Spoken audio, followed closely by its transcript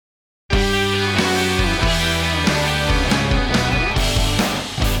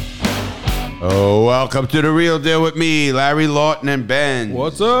So, welcome to The Real Deal with me, Larry Lawton and Benz.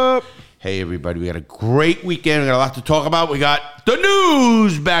 What's up? Hey, everybody. We had a great weekend. We got a lot to talk about. We got the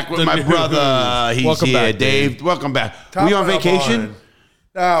news back with my brother. He's Welcome here, back, Dave. Welcome back. Were you on vacation?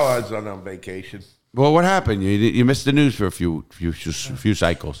 No, I was on vacation. Well, what happened? You missed the news for a few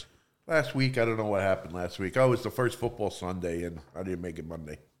cycles. Last week, I don't know what happened last week. Oh, it was the first football Sunday, and I didn't make it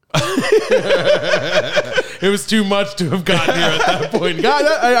Monday. It was too much to have gotten here at that point. God,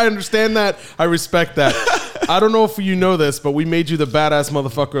 I understand that. I respect that. I don't know if you know this, but we made you the badass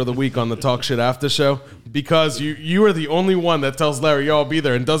motherfucker of the week on the Talk Shit After Show because you are the only one that tells Larry, yo, I'll be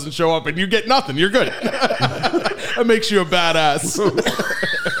there and doesn't show up and you get nothing. You're good. That makes you a badass.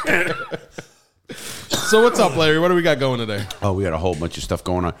 So what's up, Larry? What do we got going today? Oh, we got a whole bunch of stuff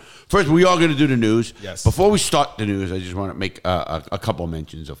going on. First, we are going to do the news. Yes. Before we start the news, I just want to make a couple of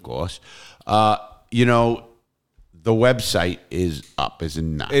mentions, of course. The website is up, is it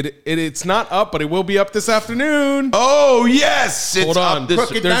not? It's not up, but it will be up this afternoon. Oh, yes. It's Hold on. up this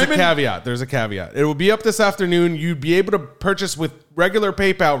There's a caveat. It will be up this afternoon. You'd be able to purchase with regular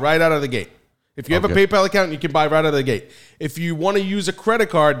PayPal right out of the gate. If you have a PayPal account, you can buy right out of the gate. If you want to use a credit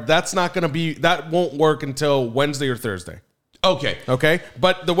card, that won't work until Wednesday or Thursday. Okay.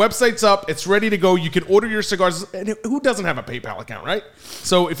 But the website's up. It's ready to go. You can order your cigars. And who doesn't have a PayPal account, right?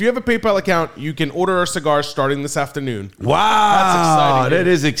 So if you have a PayPal account, you can order our cigars starting this afternoon. Wow. That's exciting. That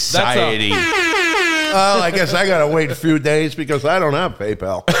is exciting. Well, I guess I got to wait a few days because I don't have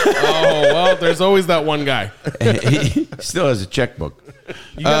PayPal. Oh, well, there's always that one guy. He still has a checkbook.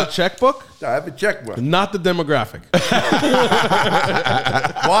 You got a checkbook? I have a checkbook. Not the demographic.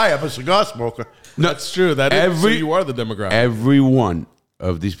 Why? I'm a cigar smoker. No, that's true. So you are the demographic. Every one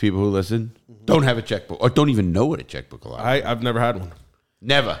of these people who listen don't have a checkbook or don't even know what a checkbook is. I've never had one.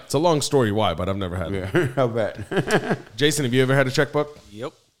 Never. It's a long story why, but I've never had one. I'll bet. Jason, have you ever had a checkbook?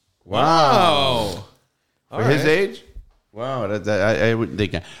 Yep. Wow. For his age? Wow, I wouldn't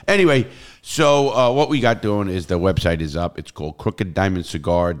think that. Anyway, so what we got doing is the website is up. It's called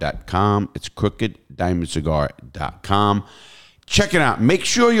crookeddiamondcigar.com. It's crookeddiamondcigar.com. Check it out. Make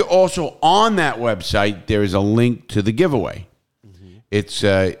sure you're also on that website. There is a link to the giveaway. Mm-hmm. It's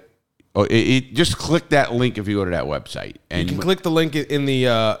just click that link if you go to that website. And you can click the link I'm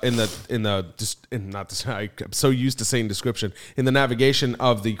so used to saying description in the navigation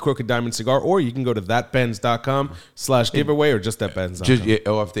of the Crooked Diamond Cigar, or you can go to thatbenz.com/giveaway or just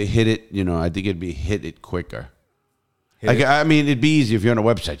thatbenz.com. Or if they hit it, I think it'd be hit it quicker. It'd be easy if you're on a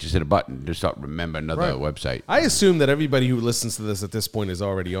website. Just hit a button. Just remember another website. I assume that everybody who listens to this at this point is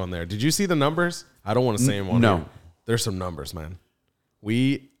already on there. Did you see the numbers? I don't want to say them on No. here. There's some numbers, man.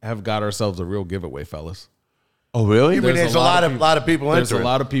 We have got ourselves a real giveaway, fellas. Oh, really? There's a lot of people entering. There's a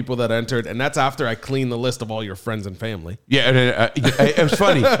lot of people that entered, and that's after I clean the list of all your friends and family. Yeah, it was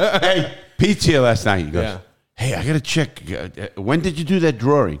funny. Hey, Pete's here last night. He goes, Yeah. hey, I got to check. When did you do that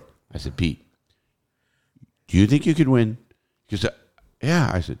drawing? I said, Pete, do you think you could win? He goes,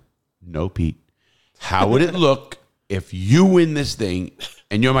 yeah. I said, no, Pete. How would it look if you win this thing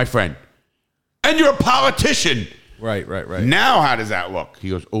and you're my friend? And you're a politician. Right. Now how does that look? He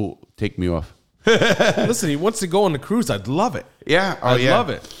goes, oh, take me off. Listen, he wants to go on the cruise. I'd love it. Yeah. Oh, I'd love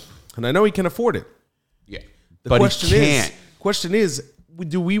it. And I know he can afford it. Yeah. The question is,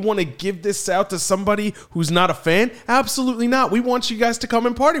 do we want to give this out to somebody who's not a fan? Absolutely not. We want you guys to come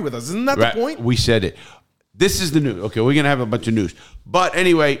and party with us. Isn't that the point? We said it. This is the news. Okay, we're going to have a bunch of news. But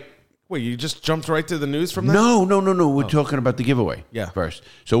anyway. Wait, you just jumped right to the news from that? No. We're talking about the giveaway first.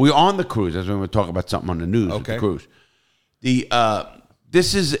 So we're on the cruise. That's when we're talking about something on the news with the cruise.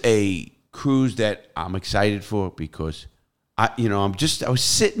 This is a cruise that I'm excited for because I was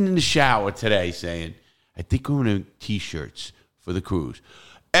sitting in the shower today saying, I think we're going to T-shirts for the cruise.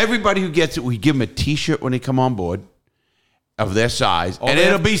 Everybody who gets it, we give them a T-shirt when they come on board of their size. And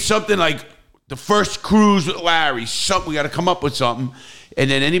it'll be something like the first cruise with Larry. We got to come up with something. And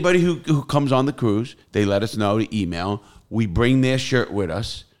then anybody who comes on the cruise, they let us know to email. We bring their shirt with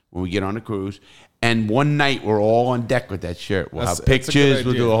us when we get on the cruise. And one night, we're all on deck with that shirt. We'll have pictures.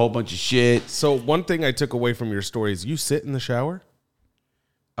 We'll do a whole bunch of shit. So one thing I took away from your story is you sit in the shower?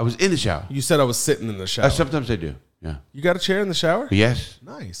 I was in the shower. You said I was sitting in the shower. Sometimes I do, yeah. You got a chair in the shower? Yes.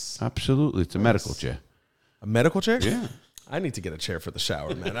 Nice. Absolutely. It's a medical chair. A medical chair? Yeah. I need to get a chair for the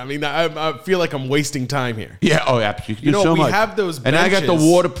shower, man. I mean, I feel like I'm wasting time here. Yeah. Oh, absolutely. You know, we have those benches. And I got the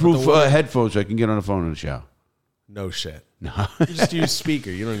waterproof headphones so I can get on the phone in the shower. No shit. No. You just use speaker.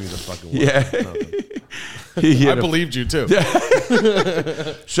 You don't need the fucking Yeah. I believed you, too.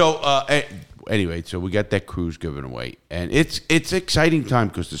 So, anyway, so we got that cruise given away. And it's exciting time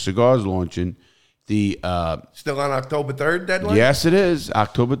because the cigar's launching. Still on October 3rd deadline? Yes, it is.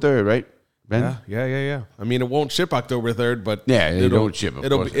 October 3rd, right? Ben? Yeah. I mean, it won't ship October 3rd, but Yeah, it don't ship, of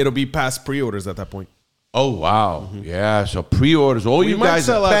course. It'll be past pre-orders at that point. Oh, wow. Yeah, so pre-orders. All you might guys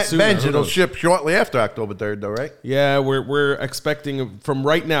sell out sooner. Benz, Who it'll knows? ship shortly after October 3rd, though, right? Yeah, we're expecting from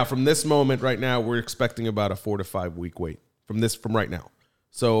right now, from this moment right now, we're expecting about a 4 to 5 week wait from right now.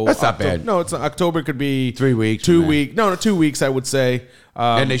 So That's not bad. No, it's October could be 3 weeks. 2 weeks. No, 2 weeks I would say.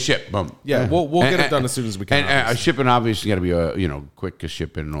 And they ship. Boom. Yeah, we'll get it done as soon as we can. And shipping obviously got to be quick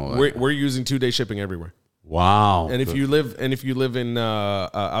shipping and all that. We're using 2-day shipping everywhere. Wow. And if you live in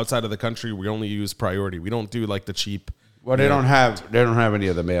outside of the country, we only use priority. We don't do like the cheap. Well, they don't have any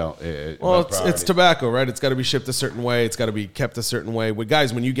of the mail. Well, it's tobacco, right? It's got to be shipped a certain way. It's got to be kept a certain way. But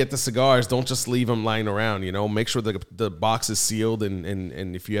guys, when you get the cigars, don't just leave them lying around. Make sure the box is sealed,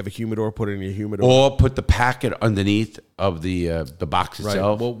 and if you have a humidor, put it in your humidor. Or put the packet underneath of the box Right.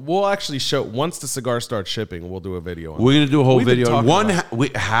 itself. Well, we'll actually show once the cigar starts shipping. We'll do a video on We're gonna do a whole We've been video. talking One,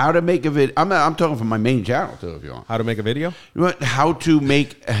 about how to make a video. I'm talking from my main channel too, if you want. how to make a video.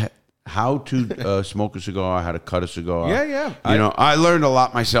 How to smoke a cigar, how to cut a cigar. Yeah. I learned a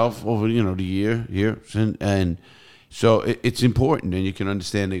lot myself over the years, and so it's important, and you can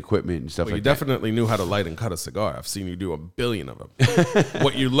understand the equipment and stuff Well, you like that. definitely knew how to light and cut a cigar. I've seen you do 1 billion of them.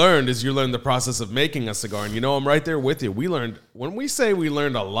 What you learned is the process of making a cigar, and I'm right there with you. When we say we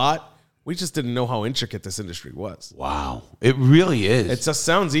learned a lot, we just didn't know how intricate this industry was. Wow, it really is. It just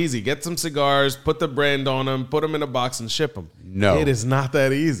sounds easy. Get some cigars, put the brand on them, put them in a box, and ship them. No. It is not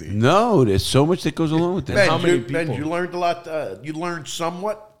that easy. No, there's so much that goes along with that. How many Ben, people? you learned a lot. You learned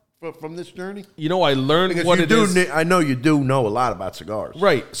somewhat from this journey? I learned Because what it is. I know you do know a lot about cigars.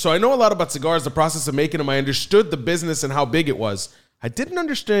 Right. So I know a lot about cigars, the process of making them. I understood the business and how big it was. I didn't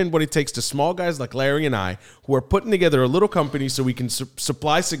understand what it takes to small guys like Larry and I, who are putting together a little company so we can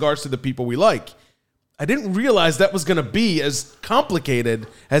supply cigars to the people we like. I didn't realize that was going to be as complicated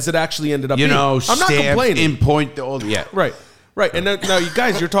as it actually ended up being. I'm not complaining. In point, all yeah. Right. And now you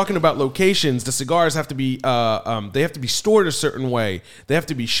guys, you're talking about locations. The cigars have to be, they have to be stored a certain way. They have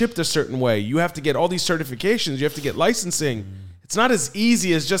to be shipped a certain way. You have to get all these certifications. You have to get licensing. It's not as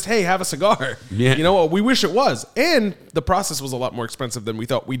easy as just, hey, have a cigar. Yeah. We wish it was. And the process was a lot more expensive than we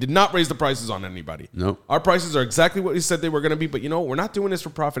thought. We did not raise the prices on anybody. No. Our prices are exactly what we said they were going to be. But, we're not doing this for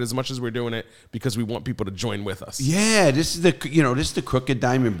profit as much as we're doing it because we want people to join with us. Yeah, this is the Crooked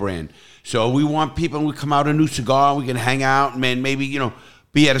Diamond brand. So we want people, when we come out a new cigar, we can hang out and maybe,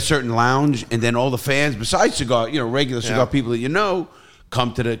 be at a certain lounge, and then all the fans, besides cigar, regular cigar people that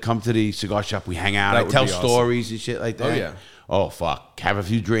come to the cigar shop. We hang out. I tell stories and shit like that. Oh, yeah. Oh, fuck. Have a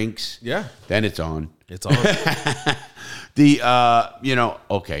few drinks. Yeah. Then it's on. It's on.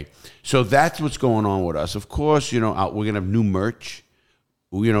 Okay. So that's what's going on with us. Of course, we're gonna have new merch.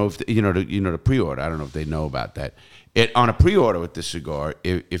 The pre-order. I don't know if they know about that. On a pre-order with this cigar,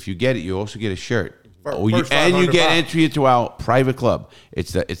 if you get it, you also get a shirt. And you get entry into our private club.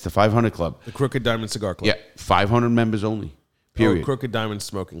 It's the 500 Club. The Crooked Diamond Cigar Club. Yeah, 500 members only. Period. Crooked Diamond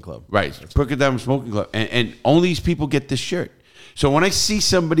Smoking Club. Right, Crooked Diamond Smoking Club, and only these people get this shirt. So when I see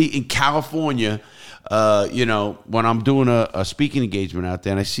somebody in California, when I'm doing a speaking engagement out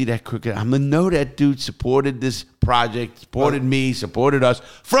there, and I see that Crooked, I'm gonna know that dude supported this project, supported me, supported us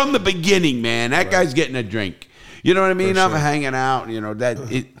from the beginning, man. That guy's getting a drink. You know what I mean? I'm hanging out.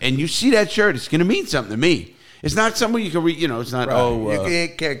 And you see that shirt, it's gonna mean something to me. It's not something you can read. It's not. You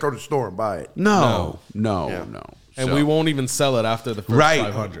can't go to the store and buy it. No. And we won't even sell it after the first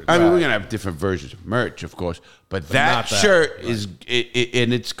 500. I mean, we're gonna have different versions of merch, of course, but that shirt is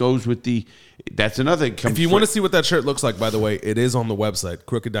and it goes with the. That's another. If you want to see what that shirt looks like, by the way, it is on the website,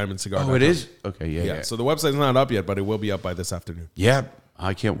 Crooked Diamond Cigar. Oh, it is. Okay, yeah. So the website's not up yet, but it will be up by this afternoon. Yeah,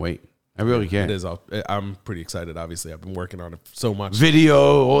 I can't wait. I really can. It is up. I'm pretty excited. Obviously, I've been working on it so much.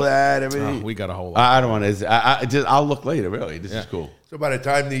 Video, all that, everything. We got a whole lot. I don't want to. I'll look later. Really, this is cool. So by the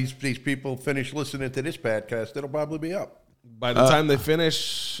time these people finish listening to this podcast, it'll probably be up. By the time they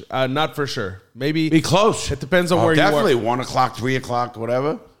finish, not for sure. Maybe be close. It depends on where you are. Definitely 1 o'clock, 3 o'clock,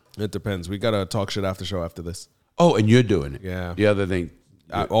 whatever. It depends. We got a talk shit after show after this. Oh, and you're doing it. Yeah. The other thing.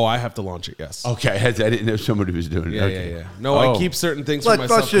 I have to launch it. Yes. Okay, I didn't know somebody was doing it. Yeah. No, I keep certain things for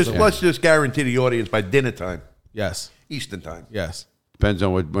myself. Let's just guarantee the audience by dinner time. Yes. Eastern time. Yes. Depends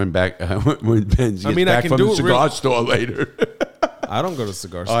on when Benz gets back from the cigar store later. I don't go to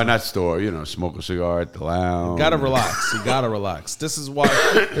cigar store. Oh, not store. Smoke a cigar at the lounge. You gotta relax. This is why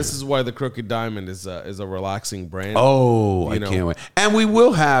the Crooked Diamond is a relaxing brand. Oh, I can't wait. And we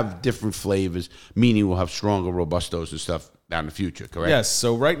will have different flavors, meaning we'll have stronger Robustos and stuff down in the future, correct? Yes.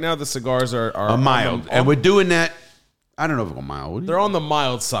 So right now the cigars are mild. And we're doing that. I don't know if we're mild. They're on the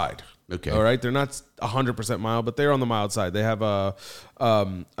mild side. Okay. All right. They're not 100% mild, but they're on the mild side. They have a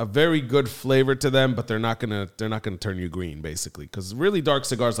very good flavor to them, but they're not gonna turn you green, basically. Because really dark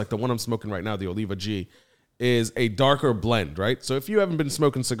cigars, like the one I'm smoking right now, the Oliva G, is a darker blend, right? So if you haven't been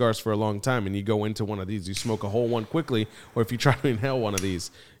smoking cigars for a long time and you go into one of these, you smoke a whole one quickly, or if you try to inhale one of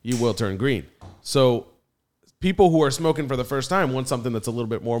these, you will turn green. So people who are smoking for the first time want something that's a little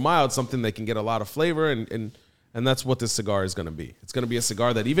bit more mild, something they can get a lot of flavor, and that's what this cigar is going to be. It's going to be a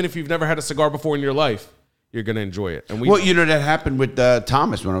cigar that even if you've never had a cigar before in your life, you're going to enjoy it. And well, that happened with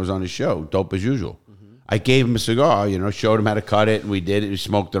Thomas when I was on his show, Dope as Usual. Mm-hmm. I gave him a cigar, showed him how to cut it, and we did it. We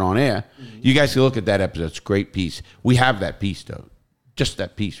smoked it on air. Mm-hmm. You guys can look at that episode. It's a great piece. We have that piece, though. Just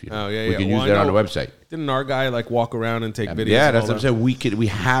that piece. Oh, yeah, we can use that on the website. Didn't our guy walk around and take videos? Yeah, that's what I'm saying. We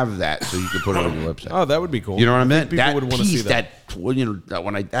have that, so you can put it on your website. Oh, that would be cool. You know what I mean? People would want to see that.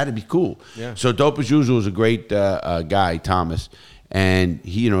 That'd be cool. Yeah. So Dope as Usual is a great guy, Thomas, and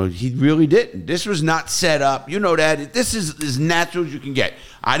he really didn't. This was not set up. You know that. This is as natural as you can get.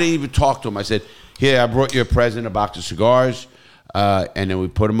 I didn't even talk to him. I said, "Here, I brought you a present, a box of cigars." And then we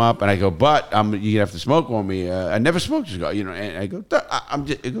put them up, and I go, "But you have to smoke on me. I never smoked a cigar, And I go,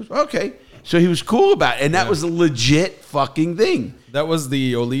 He goes, "Okay." So he was cool about it, and that was a legit fucking thing. That was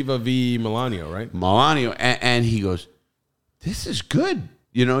the Oliva V Melanio, right? Melanio, and he goes, "This is good."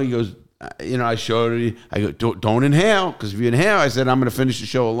 He goes, I showed it. I go, "Don't inhale, because if you inhale," I said, "I'm going to finish the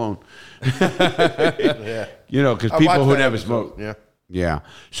show alone." Yeah. Because people who never smoke. smoke. Yeah. Yeah,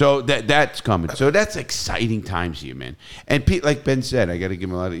 so that's coming. So that's exciting times here, man. And Pete, like Ben said, I got to give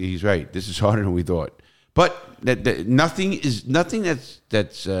him a lot of. He's right. This is harder than we thought. But nothing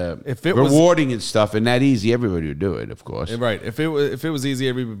that's rewarding and stuff and that easy. Everybody would do it, of course. Right. If it was easy,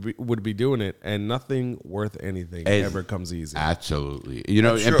 everybody would be doing it, and nothing worth anything ever comes easy. Absolutely.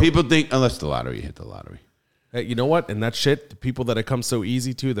 And people think unless the lottery hit the lottery. Hey, you know what? And that shit, the people that it comes so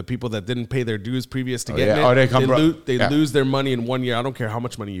easy to, the people that didn't pay their dues previous to getting it, they lose their money in 1 year. I don't care how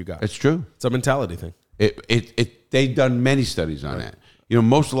much money you got. It's true. It's a mentality thing. They've done many studies on that.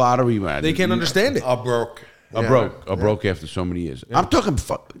 Most lottery they can't understand it. Are broke after so many years. Yeah. I'm talking.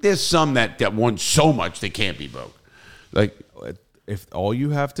 There's some that won so much they can't be broke. Like if all you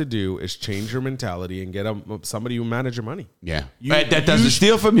have to do is change your mentality and get somebody who manage your money. Yeah, that doesn't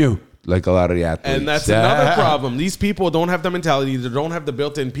steal from you. Like a lot of the athletes. And that's another problem. These people don't have the mentality. They don't have the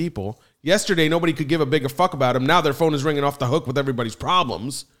built-in people. Yesterday, nobody could give a bigger fuck about them. Now their phone is ringing off the hook with everybody's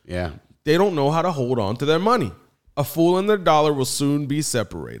problems. Yeah. They don't know how to hold on to their money. A fool and their dollar will soon be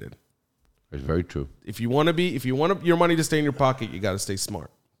separated. It's very true. If you want your money to stay in your pocket, you got to stay smart.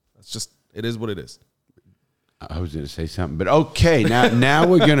 It is what it is. I was going to say something, but okay. Now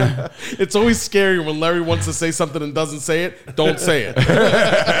we're going to... It's always scary when Larry wants to say something and doesn't say it. Don't say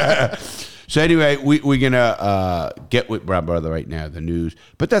it. So anyway, we're going to get with my brother right now, the news.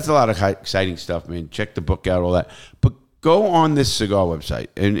 But that's a lot of exciting stuff, man. Check the book out, all that. But go on this cigar website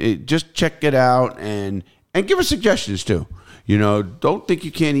and just check it out and give us suggestions too. Don't think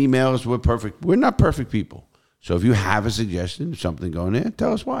you can't email us. We're perfect. We're not perfect people. So if you have a suggestion, something going there,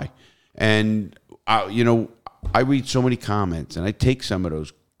 tell us why. And, I read so many comments, and I take some of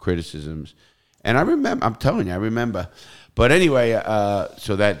those criticisms. And I remember. But anyway,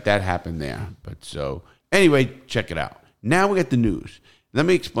 so that happened there. But so, anyway, check it out. Now we got the news. Let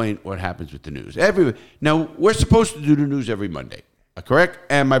me explain what happens with the news. Now, we're supposed to do the news every Monday, correct?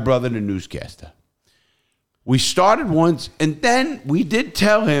 And my brother, the newscaster. We started once, and then we did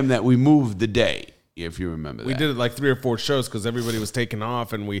tell him that we moved the day. If you remember that. We did it like 3 or 4 shows because everybody was taking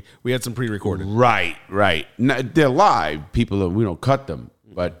off, and we had some pre-recorded. Right. Now, they're live. We don't cut them.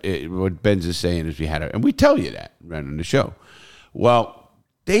 But what Benz is saying is we had it. And we tell you that right on the show. Well,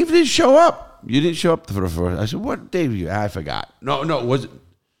 Dave didn't show up. You didn't show up for the first. I said, what, Dave? I forgot. No.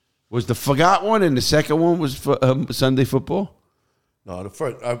 Was the forgot one and the second one was for Sunday football? No,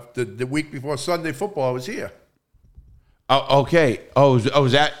 the week before Sunday football, I was here. Oh, okay.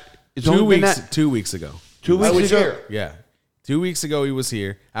 Was that... It's 2 weeks. 2 weeks ago. 2 weeks I was ago. here. Yeah, 2 weeks ago he was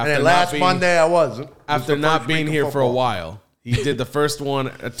here. After and last Monday I wasn't. After not being here for a while, he did the first one.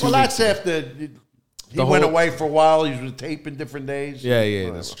 2 weeks that's ago. after he went away for a while. He was taping different days.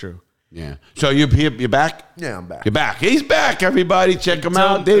 Yeah, that's true. Yeah. So you're here. You're back. Yeah, I'm back. You're back. He's back. Everybody, check him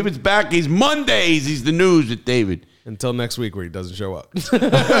out. David's back. He's Mondays. He's the news with David. Until next week where he doesn't show up.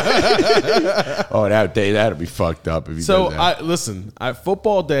 Oh, that'll be fucked up if he does that. Listen,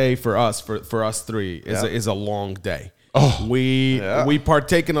 football day for us three is a long day. Oh, we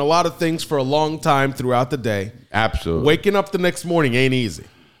partake in a lot of things for a long time throughout the day. Absolutely. Waking up the next morning ain't easy.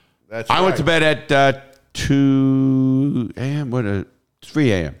 I went to bed at 2 a.m.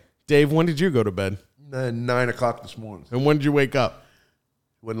 3 a.m. Dave, when did you go to bed? 9 o'clock this morning. And when did you wake up?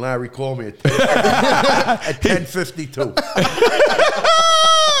 when Larry called me at 10:52.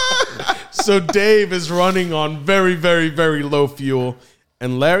 So Dave is running on very, very, very low fuel.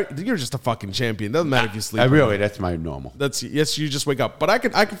 And Larry, you're just a fucking champion. Doesn't matter if you sleep. That's my normal. Yes, you just wake up. But I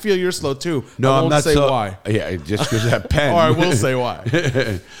can feel you're slow too. No, I won't say why. Yeah, just because of that pen. Or I will say why.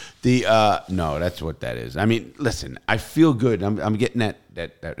 No, that's what that is. I mean, listen, I feel good. I'm getting that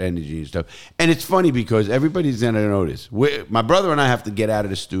energy and stuff. And it's funny because everybody's gonna notice. My brother and I have to get out of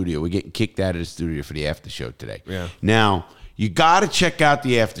the studio. We're getting kicked out of the studio for the after show today. Yeah. Now you got to check out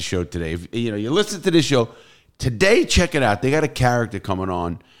the after show today. If, you listen to this show. Today, check it out. They got a character coming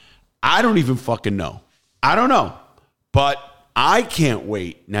on. I don't even fucking know. I don't know. But I can't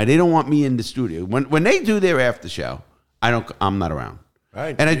wait. Now, they don't want me in the studio. When they do their after show, I'm not around.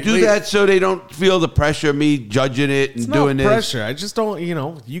 Right. And I do that so they don't feel the pressure of me judging it and doing this. It's not pressure. I just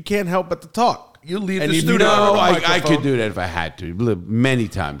don't, you can't help but to talk. You leave and the you studio. know I could do that if I had to. Many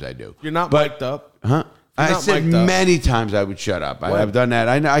times I do. You're not mic'd up. Huh? I said many times I would shut up. What? I've done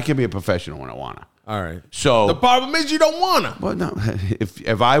that. I can be a professional when I want to. All right. So the problem is you don't wanna. Well, no.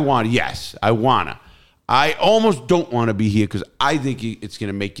 If I want, yes, I wanna. I almost don't want to be here because I think it's going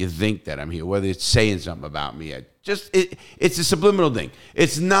to make you think that I'm here, whether it's saying something about me. It's a subliminal thing.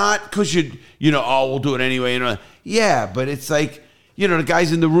 It's not because we'll do it anyway. Yeah, but it's like, the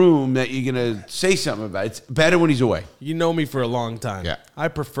guy's in the room that you're going to say something about. It's better when he's away. You know me for a long time. Yeah. I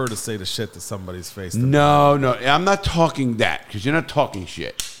prefer to say the shit to somebody's face. No, I'm not talking that because you're not talking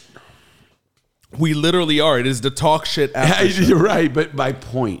shit. We literally are. It is the talk shit after show. You're right, but my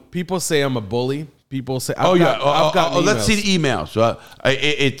point. People say I'm a bully. People say, I've got let's see the email. So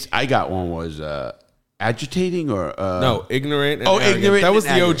I got one was agitating or no, ignorant. And arrogant. Ignorant. That was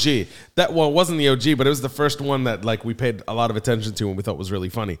the arrogant. OG. That one wasn't the OG, but it was the first one that we paid a lot of attention to and we thought was really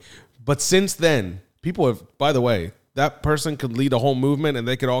funny. But since then, people have. By the way, that person could lead a whole movement and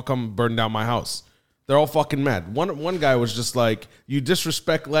they could all come burn down my house. They're all fucking mad. One guy was just like, "You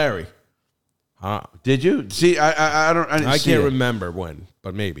disrespect Larry." Did you see? I can't remember when,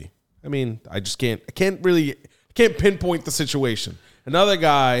 but maybe. I mean, I can't pinpoint the situation. Another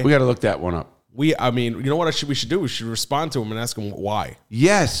guy. We got to look that one up. You know what we should do? We should respond to him and ask him why.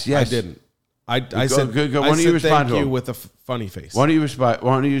 Yes. I didn't. I said, Why don't you respond thank to you him? with a funny face. Why don't you respond?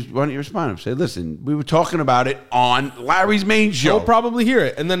 Why don't you respond to him? Say, listen, we were talking about it on Larry's main show. He'll probably hear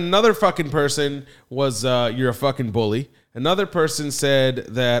it. And then another fucking person was, you're a fucking bully. Another person said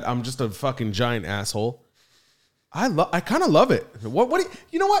that I'm just a fucking giant asshole. I kind of love it. What?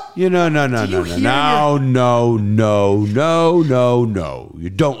 You know what? No. You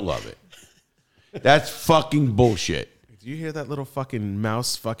don't love it. That's fucking bullshit. Do you hear that little fucking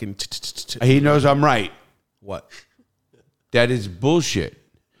mouse fucking? He knows I'm right. What? That is bullshit.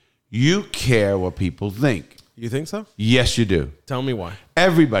 You care what people think. You think so? Yes, you do. Tell me why.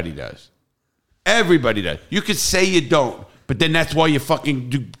 Everybody does. Everybody does. You could say you don't, but then that's why you fucking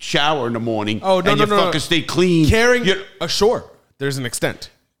do shower in the morning. Oh, no, and you fucking stay clean. Caring, sure. There's an extent.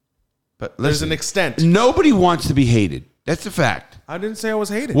 But listen, there's an extent. Nobody wants to be hated. That's a fact. I didn't say I was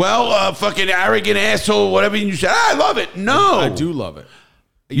hated. Well, fucking arrogant asshole, whatever you said. I love it. No. I do love it.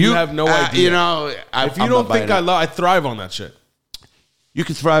 You have no idea. If you don't think I thrive on that shit. You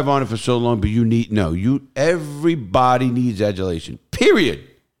can thrive on it for so long, but everybody needs adulation. Period.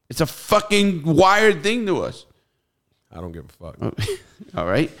 It's a fucking wired thing to us. I don't give a fuck. All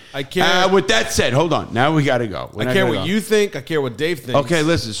right. I care. With that said, hold on. Now we got to go. I care what you think. I care what Dave thinks. Okay,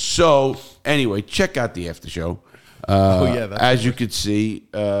 listen. So, anyway, check out the after show. As you could see,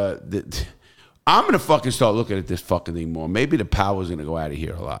 I'm going to fucking start looking at this fucking thing more. Maybe the power's going to go out of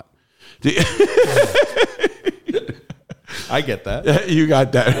here a lot. I get that. You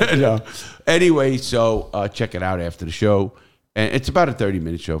got that. No. Anyway, so check it out after the show. And it's about a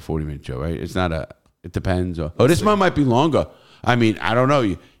 30-minute show, 40-minute show, right? It's not it depends. This one might be longer. I mean, I don't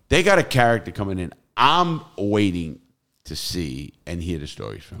know. They got a character coming in. I'm waiting to see and hear the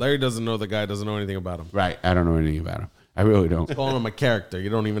stories from. Larry doesn't know the guy, doesn't know anything about him. Right. I don't know anything about him. I really don't. Calling him a character. You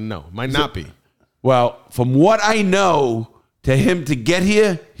don't even know. Might not be. Well, from what I know, to him to get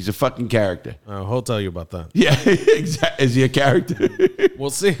here, he's a fucking character. He'll tell you about that. Yeah, exactly. Is he a character? We'll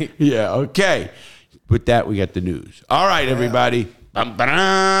see. Yeah, okay. With that, we got the news. All right, everybody. I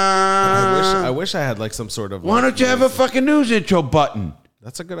wish I had some sort of. Why don't you have a fucking news intro button?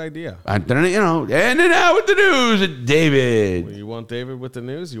 That's a good idea. And then out with the news, David. You want David with the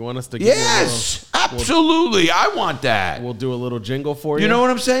news? You want us to? Yes, absolutely. I want that. We'll do a little jingle for you. You know what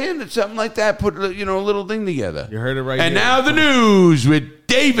I'm saying? It's something like that. Put a little thing together. You heard it right. And now the news with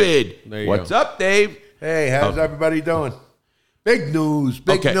David. There you What's up, Dave? Hey, how's everybody doing? Big news.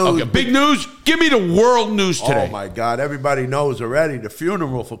 Big news. Okay. Big news. Give me the world news today. Oh, my God. Everybody knows already the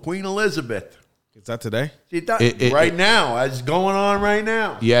funeral for Queen Elizabeth. Is that today? Right now. It's going on right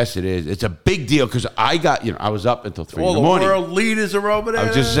now. Yes, it is. It's a big deal because I was up until 3 in the morning. All the world leaders are over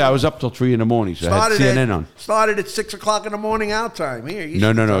there. I was up till 3 in the morning, so I had CNN on. Started at 6 o'clock in the morning our time. Here,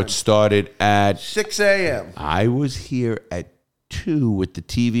 No. It started at 6 a.m. I was here at 2 with the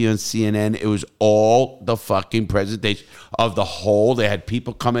TV on CNN. It was all the fucking presentation of the whole. They had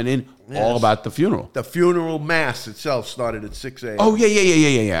people coming in all about the funeral. The funeral mass itself started at 6 a.m. Oh,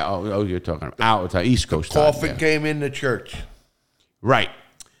 yeah. Oh, you're talking about East Coast time. Coffin came in the church. Right.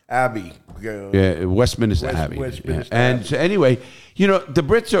 Abbey. Yeah, Westminster Abbey. Westminster And Abbey. so anyway, the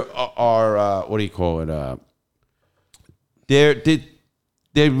Brits are what do you call it?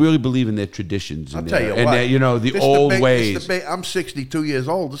 They really believe in their traditions. I'll tell you and what. The old ways. I'm 62 years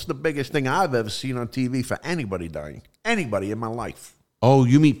old. This is the biggest thing I've ever seen on TV for anybody dying. Anybody in my life. Oh,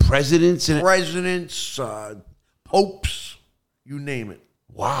 you mean presidents? Presidents, popes, you name it.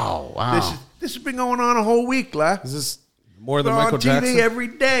 Wow. This has been going on a whole week, La. Is this more than We're Michael on TV Jackson? every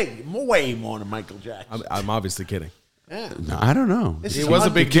day. Way more than Michael Jackson. I'm obviously kidding. Yeah. No, I don't know. It was a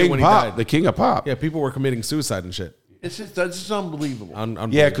big King deal when he Pop, died. the king of pop. Yeah, people were committing suicide and shit. This is unbelievable.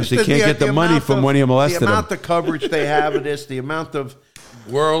 Yeah, because they can't get the money from when he molested The them. amount of coverage they have of this, the amount of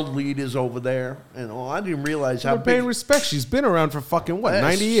world leaders over there, and I didn't realize how We're paying respect. She's been around for fucking,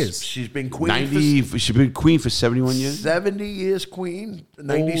 90 years? She's been queen She's been queen for 71 for years? 70 years, queen,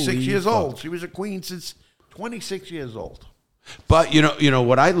 96 Holy years fuck. old. She was a queen since 26 years old. But,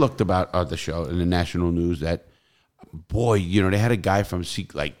 what I looked about the show in the national news, that, boy, they had a guy from,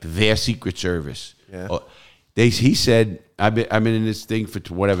 their Secret Service. Yeah. He said, I've been in this thing for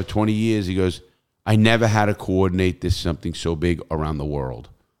 20 years. He goes, I never had to coordinate something so big around the world.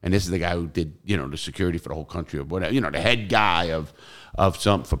 And this is the guy who did, the security for the whole country or whatever, the head guy of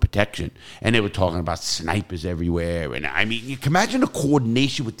something for protection. And they were talking about snipers everywhere. And I mean, you can imagine the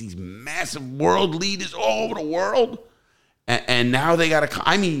coordination with these massive world leaders all over the world. And now they got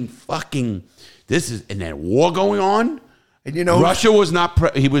fucking, and then war going on. And Russia was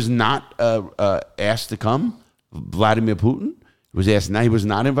not, he was not asked to come. Vladimir Putin was asked, he was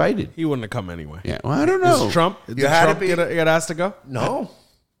not invited. He wouldn't have come anyway. Yeah, well, I don't know. Is Trump? Did had Trump to be- get asked to go? No.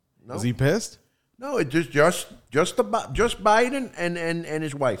 Is he pissed? No, it just Biden and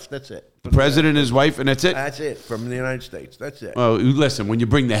his wife. That's it. The president and his wife, and that's it. That's it from the United States. That's it. Well, listen, when you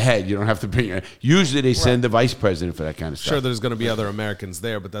bring the head, you don't have to bring it. Usually they send the vice president for that kind of stuff. Sure, there's going to be other Americans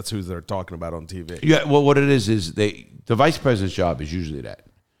there, but that's who they're talking about on TV. Yeah, well, what it is the vice president's job is usually that.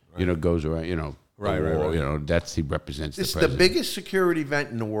 Goes around, Right. That's he represents This is the the president. biggest security event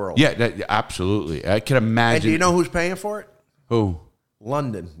in the world. Yeah, absolutely. I can And imagine. do you know who's paying for it? who?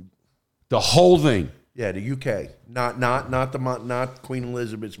 London. The whole thing. Yeah, the UK. Not Queen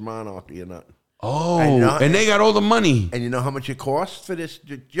Elizabeth's monarchy or not. Oh, And and they got all the money. And you know how much it costs for this?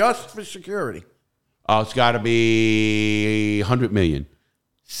 Just for security. Oh, it's got to be $100 million.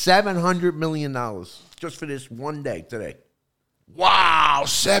 $700 million just for this one day today. Wow,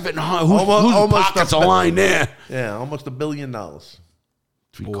 700. Whose Almost pockets a- are lying there? Yeah, almost $1 billion.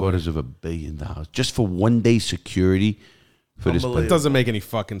 $750 million just for one day security for this. Unbelievable. It doesn't make any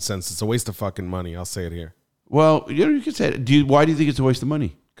fucking sense. It's a waste of fucking money. I'll say it here. Well, you can say it. Why do you think it's a waste of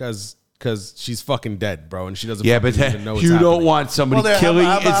money? Because she's fucking dead, bro, and she doesn't Yeah, fucking but even know what's you don't happening. want somebody Well, killing.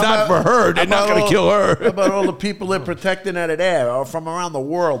 how It's not about- for her. They're not going to kill How her. about all the people they're protecting that are there, or from around the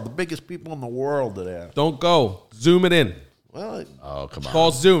world? The biggest people in the world are there. Don't go. Zoom it in. Well, Oh, come on.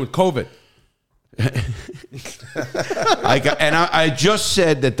 Call Zoom. COVID. I just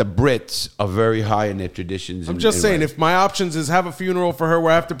said that the Brits are very high in their traditions. I'm just saying, if my options is have a funeral for her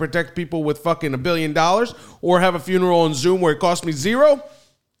where I have to protect people with fucking $1 billion, or have a funeral on Zoom where it costs me zero.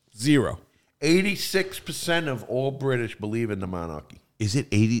 86% of all British believe in the monarchy. Is it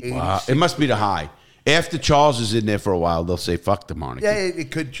 80? Wow. It must be the high. After Charles is in there for a while, they'll say, fuck the monarchy. Yeah,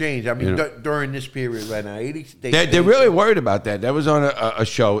 it could change. I mean, during this period right now, They're really worried about that. That was on a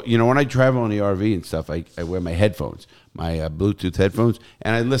show. You know, when I travel on the RV and stuff, I wear my headphones, my Bluetooth headphones,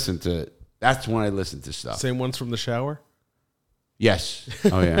 and I listen to, that's when I listen to stuff. Same ones from the shower? Yes.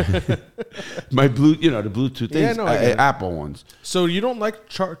 Oh, yeah. My the Bluetooth things, Yeah, no, I get it. Apple ones. So you don't like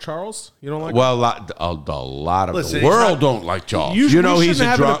Charles? You don't like Well, a lot of Listen, the world he's not- don't like Charles. You know, we he's shouldn't a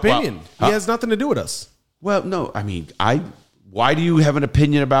have drunk. an opinion. Well, He has nothing to do with us. well, no, I mean, why do you have an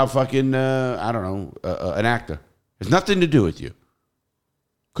opinion about fucking, I don't know, an actor? It's nothing to do with you.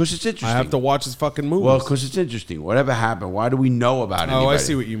 Because it's interesting. I have to watch his fucking movies. Well, because it's interesting. Whatever happened, why do we know about it? oh, I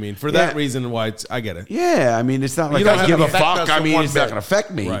see what you mean. For that Yeah. reason, why I get it. Yeah, I mean, it's not like don't I give a affect fuck. us I for mean, one it's not bit. going to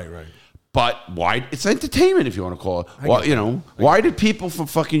affect me. Right. But why? It's entertainment, if you want to call it. Well, why did people from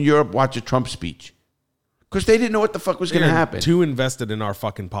fucking Europe watch a Trump speech? Because they didn't know what the fuck was going to happen. Too invested in our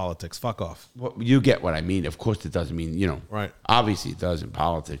fucking politics. Fuck off. Well, you get what I mean. Of course, it doesn't mean, Right. Obviously, it does in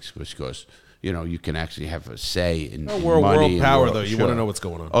politics because, you can actually have a say in We're a money world and power, world, though. You want to know what's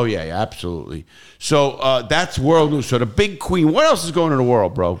going on. Oh, yeah, absolutely. So that's world news. So the big queen, what else is going on in the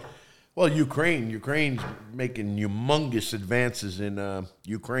world, bro? Well, Ukraine's making humongous advances in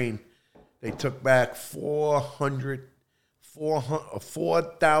Ukraine. They took back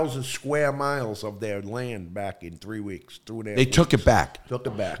 4,000 square miles of their land back in 3 weeks. They took it back. Took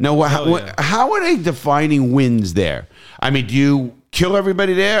it back. Now, how are they defining wins there? I mean, do you kill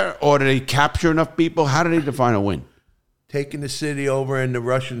everybody there, or do they capture enough people? How do they define a win? Taking the city over, and the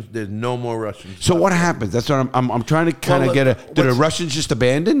Russians, there's no more Russians. So what happens? That's what I'm trying to kind of get a. Do the Russians just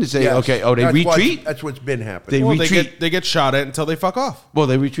abandon and say, Yes. okay, they retreat? That's what's been happening. They retreat. They get shot at until they fuck off. Well,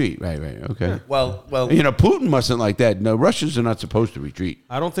 they retreat. Right, okay. Yeah. Well, Putin mustn't like that. No, Russians are not supposed to retreat.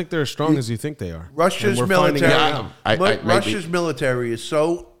 I don't think they're as strong as you think they are. Russia's And we're finding military, out. Russia's military is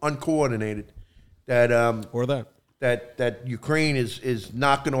so uncoordinated that Or that. that Ukraine is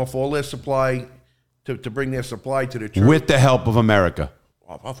knocking off all their supply to bring their supply to the troops. With the help of America.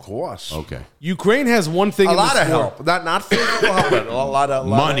 Of course. Okay. Ukraine has one thing. A in lot this of war. help. Not physical help, but a lot of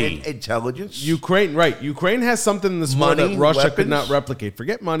Money. Intelligence. Ukraine has something in this war Money, that Russia could weapons. not replicate.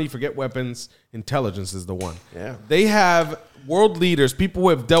 Forget money, forget weapons. Intelligence is the one. Yeah. They have world leaders, people who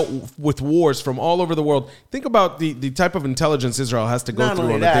have dealt with wars from all over the world. Think about the type of intelligence Israel has to go Not through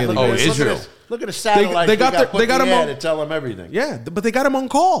only on that, a daily look at basis. this- Israel. Look at the satellites They got put they got in the them air on- to tell them everything. Yeah, but they got them on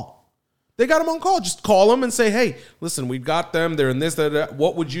call. They got them on call. Just call them and say, hey, listen, we got them. They're in this. That.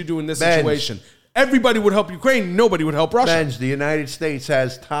 What would you do in this Benz. situation? Everybody would help Ukraine. Nobody would help Russia. Benz, the United States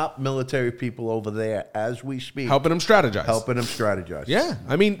has top military people over there as we speak. Helping them strategize. Yeah,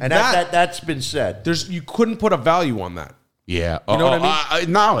 I mean, And that's been said. you couldn't put a value on that. Yeah. You know what I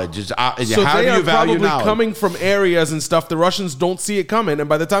mean? Knowledge. So So how they do you are value probably knowledge? coming from areas and stuff. The Russians don't see it coming, and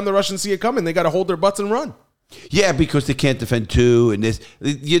by the time the Russians see it coming, they got to hold their butts and run. Yeah, because they can't defend two, and this.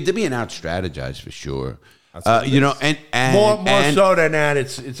 They're being out strategized for sure. And More so than that,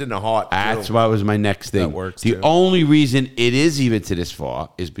 it's in the heart. That's too. what was my next thing. That works, The too. only reason it is even to this far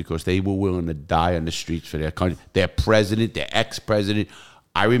is because they were willing to die on the streets for their country. Their president, their ex-president.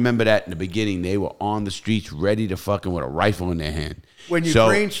 I remember that in the beginning. They were on the streets ready to fucking with a rifle in their hand. When So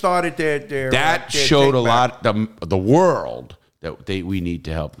Ukraine started their that their showed a take back, lot the world that we need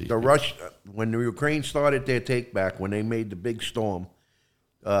to help these people. when the Ukraine started their take back, when they made the big storm,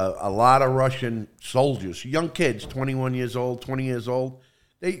 a lot of Russian soldiers, young kids, 21 years old, 20 years old,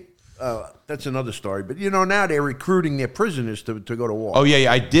 that's another story. But now they're recruiting their prisoners to go to war. Oh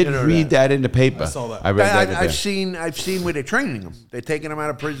yeah, I did read that in the paper. I saw that. I read that. in the I've paper. seen where they're training them. They're taking them out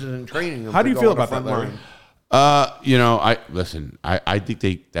of prison and training them. How do to you go feel on the about that, front Larry? line. I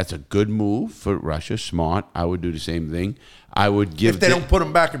think that's a good move for Russia. Smart. I would do the same thing. I would give If they don't put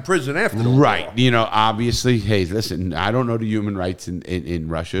them back in prison after the war. right. Obviously, hey, listen. I don't know the human rights in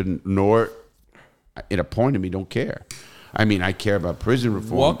Russia, nor in a point of me don't care. I mean, I care about prison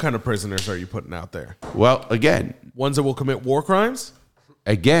reform. What kind of prisoners are you putting out there? Well, again, Ones that will commit war crimes?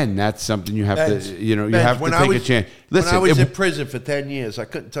 that's something you have Benz, to. You Benz, have to when take I was, a chance. Listen, when I was if- in prison for 10 years, I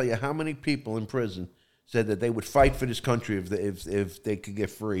couldn't tell you how many people in prison said that they would fight for this country if they could get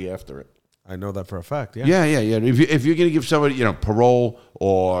free after it. I know that for a fact. Yeah. Yeah. If you're going to give somebody, parole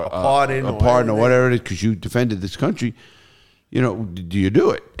or pardon or or whatever it is, because you defended this country, do you do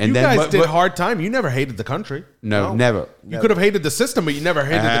it? And You then, guys did hard time. You never hated the country. No, never. You could have hated the system, but you never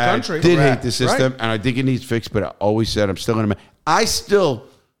hated the country. I did hate Correct. the system, and I think it needs fixed. But I always said I'm still going to. I still,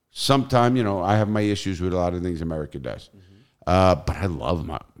 sometimes, I have my issues with a lot of things America does, but I love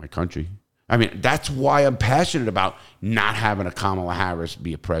my country. I mean, that's why I'm passionate about not having a Kamala Harris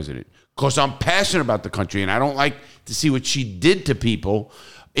be a president, because I'm passionate about the country, and I don't like to see what she did to people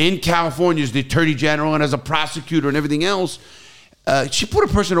in California as the Attorney General and as a prosecutor and everything else. She put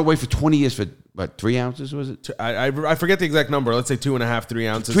a person away for 20 years for, what, 3 ounces, was it? I forget the exact number. Let's say 2.5, 3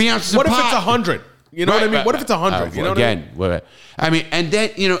 ounces. 3 ounces of What if pot? it's 100? You know what I mean? What if it's 100? You know again, I mean, and then,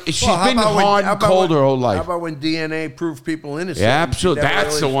 she's Well, how been about when- hard how and about cold when- her whole life. How about when DNA proved people innocent? Yeah, absolutely. She never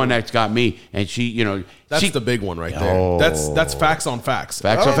That's the released one them. that's got me. And she, That's she, the big one right there. Oh. That's facts on facts.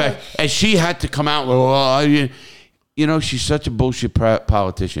 facts are fact. And she had to come out with, she's such a bullshit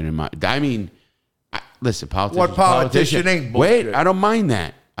politician in my. I mean, listen, politician. What politician ain't bullshit? Wait, I don't mind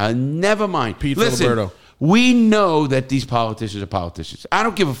that. I never mind. Pete listen, Filiberto. we know that these politicians are politicians. I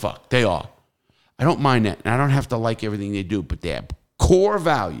don't give a fuck. They are. I don't mind that. And I don't have to like everything they do, but their core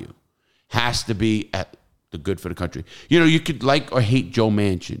value has to be at the good for the country. You could like or hate Joe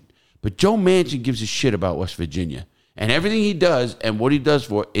Manchin, But Joe Manchin gives a shit about West Virginia. And everything he does and what he does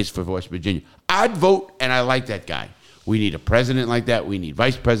for is for West Virginia. I'd vote, and I like that guy. We need a president like that. We need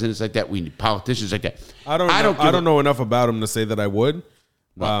vice presidents like that. We need politicians like that. I don't know enough about him to say that I would.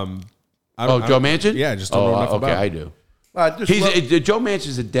 Joe Manchin? Yeah, I just don't know enough about him. I do. Joe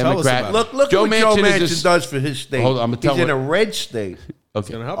Manchin's a Tell us Democrat. about Look Joe what Joe Manchin Manchin does for his state. Hold on, I'm gonna tell he's in what- a red state,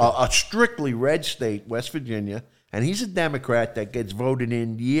 Okay. a strictly red state, West Virginia, and he's a Democrat that gets voted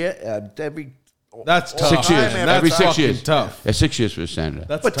in every. That's tough. 6 years. Time Every That's 6 years. fucking tough. Yeah, 6 years for a senator.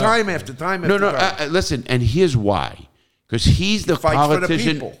 That's But tough. time after time after time. Listen, and here's why. Because he's the fights for the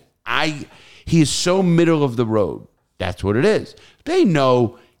politician. people. He is so middle of the road. That's what it is. They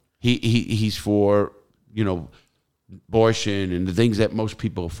know he's for, abortion and the things that most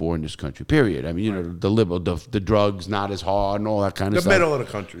people are for in this country, period. I mean, the liberal, the drugs, not as hard and all that kind of The stuff. middle of the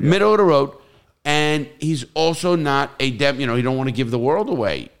country. Yeah. Middle of the road. And he's also not he don't want to give the world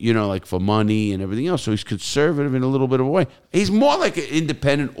away, like for money and everything else. So he's conservative in a little bit of a way. He's more like an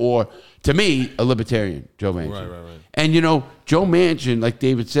independent or, to me, a libertarian, Joe Manchin. Right. And, Joe Manchin, like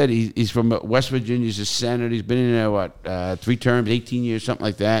David said, he's from West Virginia. He's a senator. He's been in there, 3 terms, 18 years, something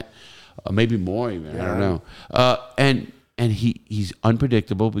like that. Maybe more even. I don't know. And he's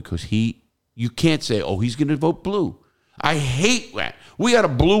unpredictable because you can't say, he's going to vote blue. I hate that. We got a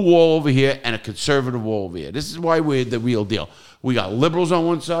blue wall over here and a conservative wall over here. This is why we're the real deal. We got liberals on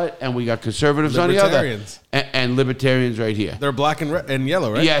one side and we got conservatives on the other. Libertarians. And libertarians right here. They're black and red and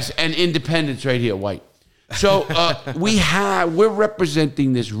yellow, right? Yes, and independents right here, white. So we're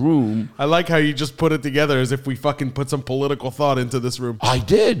representing this room. I like how you just put it together as if we fucking put some political thought into this room. I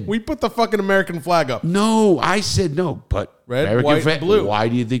did. We put the fucking American flag up. No, I said no, but Red, American white, flag, blue. Why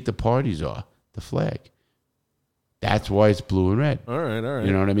do you think the parties are the flag? That's why it's blue and red. All right.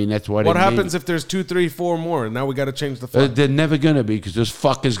 You know what I mean? That's why. What they happens if there's 2, 3, 4 more, and now we got to change the flag? They're never gonna be because those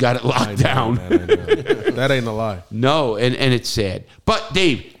fuckers got it locked down. Man, I know. That ain't a lie. No, and it's sad. But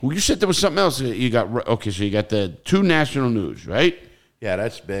Dave, you said there was something else that you got. Okay, so you got the 2 national news, right? Yeah,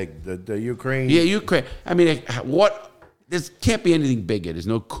 that's big. The Ukraine. Yeah, Ukraine. I mean, what? There can't be anything bigger. There's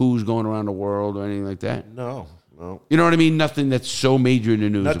no coups going around the world or anything like that. No. You know what I mean? Nothing that's so major in the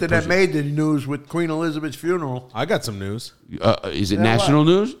news. Nothing that made the news with Queen Elizabeth's funeral. I got some news. Is it national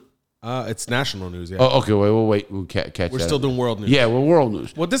news? It's national news, yeah. Oh, okay. Wait. We'll catch that. We're still doing world news. Yeah, we're world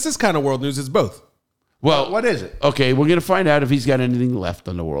news. Well, this is kind of world news. It's both. Well, What is it? okay, we're gonna find out if he's got anything left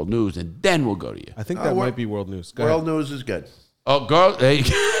on the world news, and then we'll go to you. I think that might be world news. Go World ahead. news is good. Oh, girl. Hey.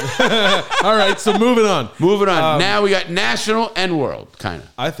 All right, so moving on. Moving on. Now we got national and world, kind of.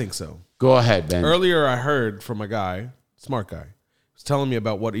 I think so. Go ahead, Ben. Earlier, I heard from a guy, smart guy, was telling me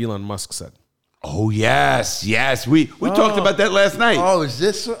about what Elon Musk said. Oh, yes. We talked about that last night. Oh, is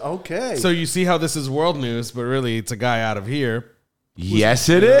this okay? So you see how this is world news, but really it's a guy out of here. Yes,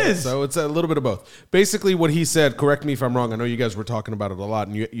 it is. So it's a little bit of both. Basically, what he said, correct me if I'm wrong. I know you guys were talking about it a lot,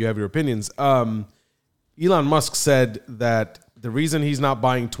 and you have your opinions. Elon Musk said that the reason he's not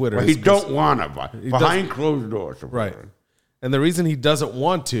buying Twitter Well, is he don't want to buy. Behind closed doors. right. And the reason he doesn't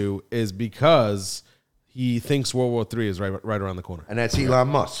want to is because he thinks World War III is right around the corner. and that's Elon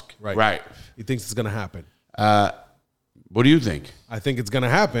Musk. Right. He thinks it's going to happen. What do you think? I think it's going to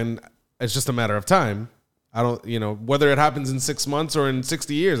happen. It's just a matter of time. I don't, whether it happens in 6 months or in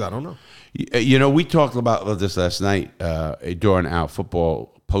 60 years, I don't know. We talked about this last night during our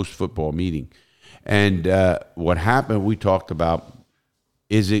post-football meeting. And what happened, we talked about,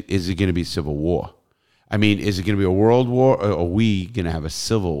 is it going to be civil war? I mean, is it going to be a world war, or are we going to have a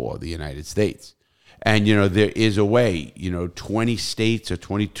civil war, the United States? And, there is a way, 20 states or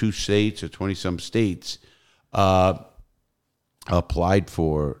 22 states or 20-some states applied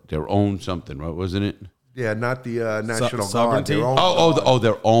for their own something, right? Wasn't it? Yeah, not the National Guard. sovereignty? Their own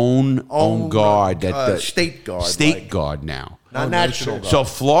Their own guard. State Guard. State guard now. Not National Guard. So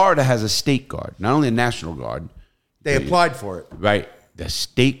Florida has a state guard, not only a National Guard. They applied for it. Right. The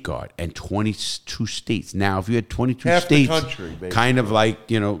state guard and 22 states. Now, if you had 22 Half the states, country, basically. kind of like,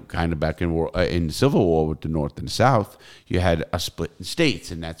 kind of back in the Civil War with the North and the South, you had a split in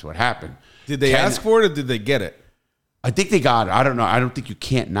states, and that's what happened. Did they ask for it or did they get it? I think they got it. I don't know. I don't think you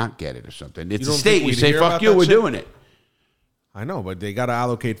can't not get it or something. It's a don't state. think You we'd say, hear fuck about you, that we're shit? doing it. I know, but they got to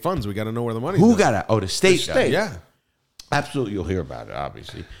allocate funds. We got to know where the money's Who going. got it? Oh, the state. The got state. it. Yeah. Absolutely, you'll hear about it,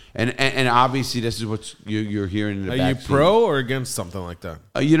 obviously. And obviously, this is what you're hearing in the Are you backseat. pro or against something like that?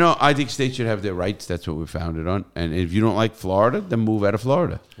 I think states should have their rights. That's what we founded on. And if you don't like Florida, then move out of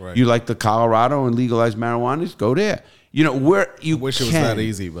Florida. Right. You like the Colorado and legalized marijuana, go there. Where you Wish it was can. that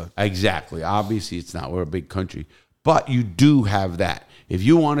easy, but Exactly. Obviously, it's not. We're a big country. But you do have that. If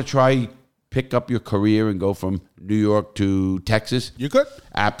you want to try pick up your career and go from New York to Texas? You could.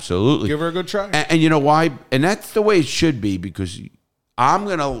 Absolutely. Give her a good try. And you know why? And that's the way it should be, because I'm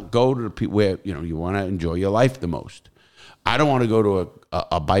going to go to the people where, you want to enjoy your life the most. I don't want to go to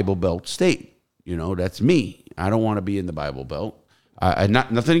a Bible Belt state. That's me. I don't want to be in the Bible Belt.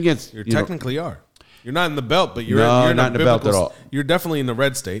 Nothing against... You technically are. You're not in the belt, but you're not in the belt at all. You're definitely in the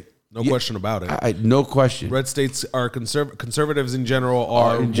red state. No question about it. No question. Red states are conservatives in general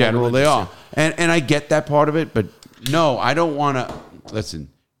are in general they are, and I get that part of it, but no, I don't want to. Listen,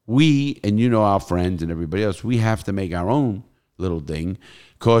 we and our friends and everybody else, we have to make our own little thing,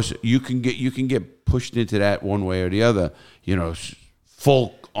 because you can get pushed into that one way or the other.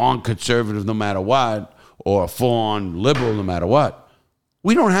 Full on conservative no matter what, or full on liberal no matter what.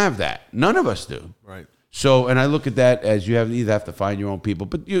 We don't have that. None of us do. Right. So, and I look at that as you either have to find your own people,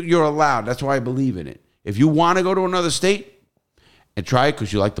 but you're allowed. That's why I believe in it. If you want to go to another state and try it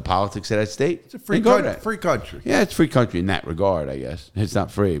because you like the politics of that state, it's a free country. Free country. Yeah, it's free country in that regard, I guess. It's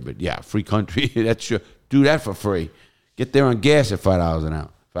not free, but yeah, free country. That's sure. Do that for free. Get there on gas at $5 an hour.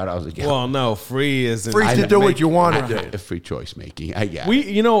 $5 a gallon. Well, no, free isn't. Free to do what you want to do. A free choice making. I get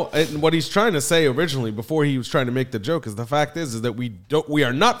it. What he's trying to say originally, before he was trying to make the joke, is the fact is that we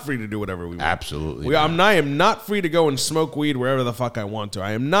are not free to do whatever we want. Absolutely. I am not free to go and smoke weed wherever the fuck I want to.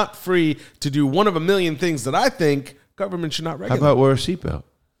 I am not free to do one of a million things that I think government should not regulate. How about wear a seatbelt?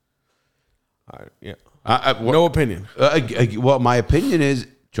 Yeah. No opinion. Well, my opinion is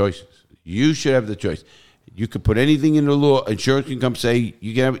choices. You should have the choice. You could put anything in the law. Insurance can come say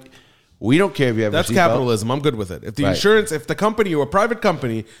you can have. We don't care if you have. That's capitalism. I'm good with it. If the insurance, if the company or a private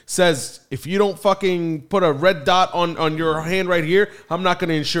company says if you don't fucking put a red dot on your hand right here, I'm not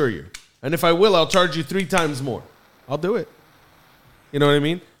going to insure you. And if I will, I'll charge you 3 times more. I'll do it. You know what I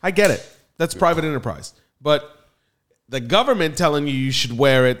mean? I get it. That's private enterprise. But the government telling you should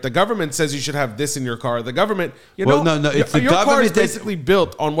wear it. The government says you should have this in your car. The government, no. It's your car is basically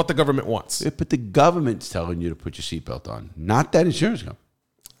built on what the government wants. But the government's telling you to put your seatbelt on, not that insurance company.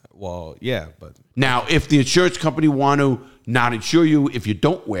 Well, yeah, but now if the insurance company want to not insure you if you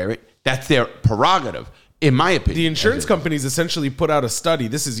don't wear it, that's their prerogative, in my opinion. The insurance companies essentially put out a study.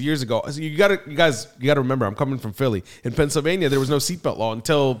 This is years ago. You guys got to remember. I'm coming from Philly. In Pennsylvania, there was no seatbelt law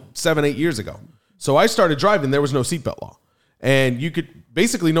until 7-8 years ago. So I started driving, there was no seatbelt law. And you could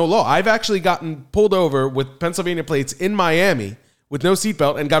basically no law. I've actually gotten pulled over with Pennsylvania plates in Miami with no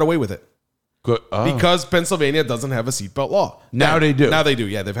seatbelt and got away with it. Good. Oh. Because Pennsylvania doesn't have a seatbelt law. Now they do. Now they do.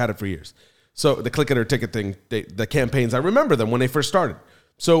 Yeah, they've had it for years. So the click it or ticket thing, the campaigns, I remember them when they first started.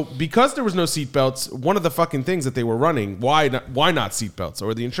 So because there was no seatbelts, one of the fucking things that they were running, why not seatbelts?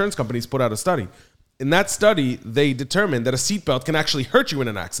 Or the insurance companies put out a study. In that study, they determined that a seatbelt can actually hurt you in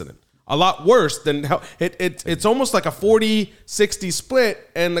an accident. A lot worse than how it's almost like a 40-60 split,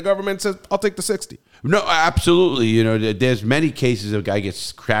 and the government says, I'll take the 60. No, absolutely. There's many cases of a guy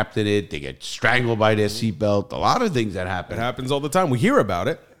gets trapped in it. They get strangled by their seatbelt. A lot of things that happen. It happens all the time. We hear about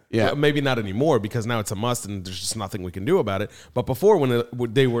it. Yeah. Well, maybe not anymore because now it's a must and there's just nothing we can do about it. But before, when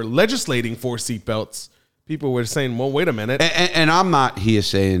they were legislating for seatbelts, people were saying, well, wait a minute. And I'm not here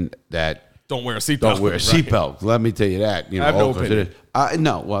saying that. Don't wear a seatbelt. Don't wear a seatbelt. Right. Let me tell you that. I have no opinion.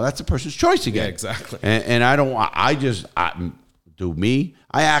 No, well, that's a person's choice again. Yeah, exactly. And I don't. I do me.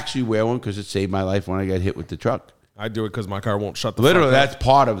 I actually wear one because it saved my life when I got hit with the truck. I do it because my car won't shut the Literally, fuck up. that's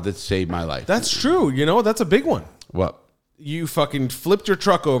part of it that saved my life. That's true. That's a big one. What? You fucking flipped your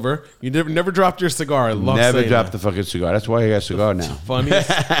truck over. You never dropped your cigar. I love never saying dropped that. the fucking cigar. That's why I got a cigar now.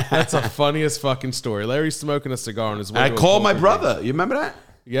 That's the funniest fucking story. Larry's smoking a cigar on his way. I called my brother. You remember that?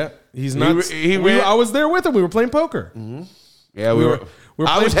 Yeah, he's not. I was there with him. We were playing poker. Mm-hmm. Yeah, we were.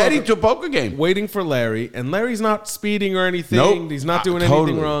 I was heading to a poker game, waiting for Larry, and Larry's not speeding or anything. Nope. He's not doing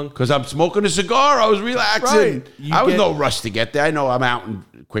anything wrong. Because I'm smoking a cigar. I was relaxing. Right. I was no rush to get there. I know I'm out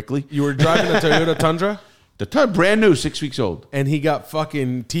quickly. You were driving a Toyota Tundra? Brand new, 6 weeks old. And he got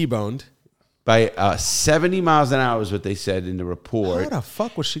fucking T-boned. By 70 miles an hour is what they said in the report. How the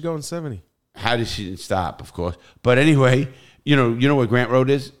fuck was she going 70? How did she stop, of course. But anyway, you know where Grant Road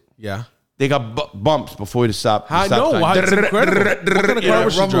is? Yeah. They got bumps before you stop. I know. It's incredible. What kind of car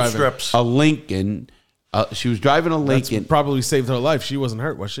was she driving? Strips. A Lincoln. She was driving a Lincoln. That's probably saved her life. She wasn't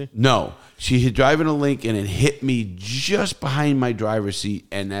hurt, was she? No. She had driving a Lincoln and hit me just behind my driver's seat.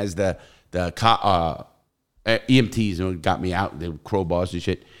 And as the EMTs got me out, the crowbars and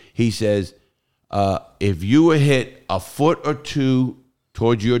shit, he says, if you were hit a foot or two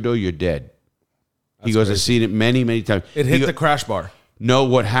towards your door, you're dead. He goes, I've seen it many, many times. It hit the crash bar. No,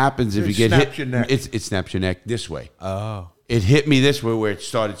 what happens if you get hit? Your neck. It snaps your neck this way. Oh. it hit me this way where it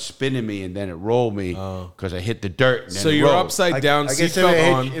started spinning me and then it rolled me because I hit the dirt. And then So it you're rolled. upside down, I guess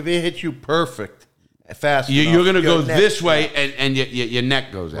seatbelt on. if it hits you perfect, fast You're going to go your neck- this way and your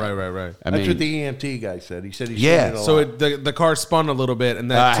neck goes out. Right. I That's mean, what the EMT guy said. He said he Yeah. seen it a So lot. the car spun a little bit, and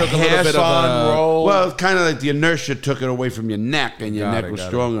that took a little hair bit of sun, a roll. well, it's kind of like the inertia took it away from your neck and your neck was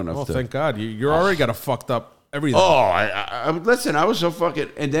strong enough Oh, to. thank God. You're already got a fucked up everything. Oh, I listen, I was so fucking.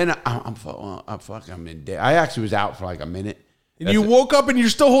 And then I'm in debt. I actually was out for like a minute. And you woke up and you're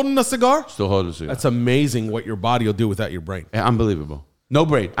still holding a cigar? Still holding a cigar. That's amazing what your body will do without your brain. Yeah, unbelievable. No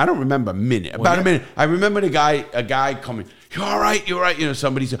brain. I don't remember a minute. About a minute. I remember a guy coming. You're all right. You're right. You know,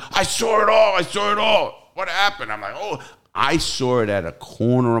 somebody said, I saw it all. What happened? I'm like, oh, I saw it at a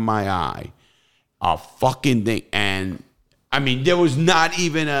corner of my eye. A fucking thing. And I mean, there was not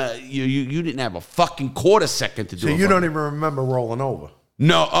even you didn't have a fucking quarter second to do it. So you don't even remember rolling over.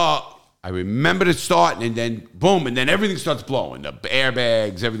 No, I remember it starting and then boom, and then everything starts blowing. The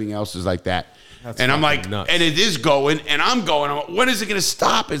airbags, everything else is like that. And I'm like, nuts. and it is going, and I'm going. I'm like, when is it going to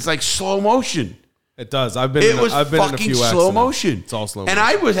stop? It's like slow motion. It does. I've been It in was a fucking few slow accidents. motion. It's all slow And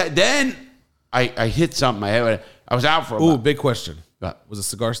motion. I hit something. I was out for a Ooh, while. big question. What? Was the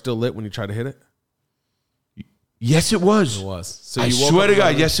cigar still lit when you tried to hit it? Yes, it was. It was. So I you woke swear up to God,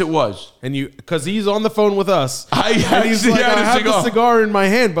 early, yes, it was. And because he's on the phone with us. I And he's actually like, had I a have cigar. the cigar in my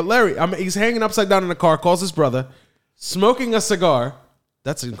hand. But Larry, he's hanging upside down in the car, calls his brother, smoking a cigar.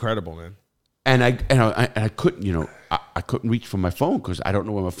 That's incredible, man. And I couldn't, I couldn't reach for my phone because I don't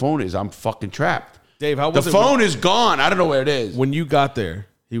know where my phone is. I'm fucking trapped. Dave, how The was it phone is gone. I don't know where it is. when you got there?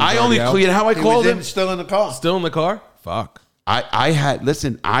 He was I only already out? cleared how I He called was him. still in the car. Still in the car? Fuck. I had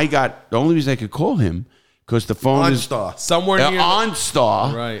the only reason I could call him because the phone is OnStar. Somewhere near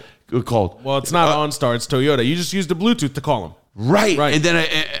OnStar. Right. It called. Well, it's not OnStar. It's Toyota. You just used the Bluetooth to call him, Right. Right. And then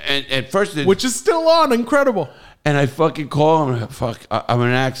and at first, which is still on. Incredible. and I fucking call him. I'm in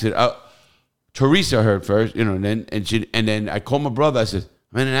an accident. Teresa heard first, and then I called my brother. I said,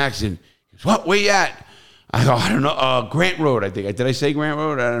 I'm in an accident. He goes, what? Where you at? I go, I don't know. Grant Road, I think. Did I say Grant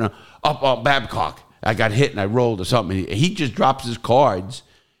Road? I don't know. Up Babcock. I got hit and I rolled or something. He just drops his cards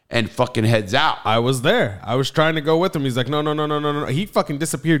and fucking heads out. I was there. I was trying to go with him. He's like, no. He fucking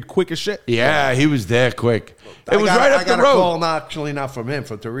disappeared quick as shit. Yeah, he was there quick. It was right up I the got a road. call, actually not from him,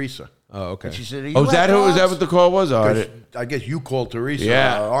 from Teresa. Oh, okay. And she said, Oh, is that what the call was? Oh, I guess you called Teresa.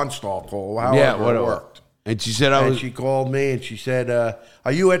 Yeah. OnStar call. However yeah, it whatever. worked. And she said And she called me and she said,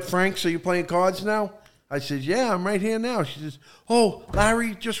 are you at Frank's? Are you playing cards now? I said, yeah, I'm right here now. She says, oh,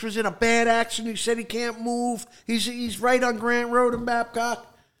 Larry just was in a bad accident. He said he can't move. He's right on Grant Road in Babcock.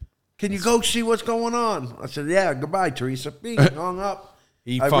 Can you go see what's going on? I said, yeah, goodbye, Teresa. Bing, hung up.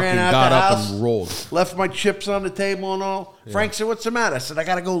 He I fucking ran out got the up house, and rolled. left my chips on the table and all. Yeah. Frank said, what's the matter? I said, I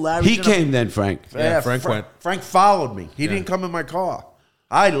got to go, Larry. he came then, Frank. Yeah, Frank went. Frank followed me. He didn't come in my car.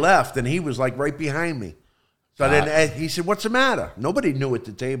 I left, and he was like right behind me. So then he said, what's the matter? Nobody knew at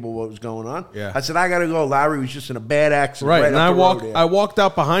the table what was going on. Yeah. I said, I got to go. Larry was just in a bad accident. Right, Right and up the road here. I walked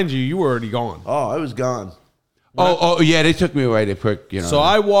out behind you. You were already gone. Oh, I was gone. Oh, yeah, they took me away. They put, So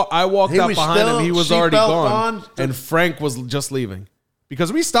I walked He out was behind still him. He was already seatbelt gone, on. and Frank was just leaving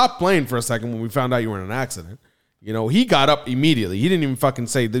because we stopped playing for a second when we found out you were in an accident. He got up immediately. He didn't even fucking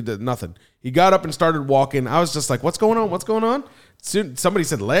say nothing. He got up and started walking. I was just like, "What's going on? What's going on?" Soon somebody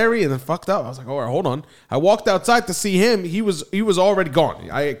said Larry, and then fucked up. I was like, "Oh, hold on." I walked outside to see him. He was already gone.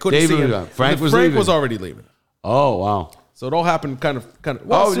 I couldn't David see was him. gone. Frank And was Frank leaving. was already leaving. Oh, wow. So it all happened kind of.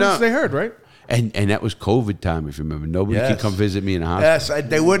 Well, as soon as they heard, right? And that was COVID time, if you remember. Nobody could Yes. come visit me in the hospital. Yes,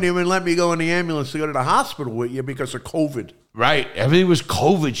 they wouldn't even let me go in the ambulance to go to the hospital with you because of COVID. Right. Everything was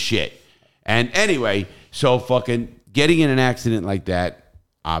COVID shit. And anyway, so fucking getting in an accident like that,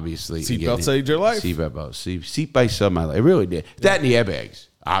 obviously. Seatbelt saved your life. Seat by some my life. It really did. That and the airbags,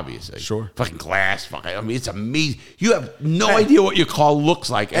 obviously. Sure. Fucking glass. It's amazing. You have no idea what your car looks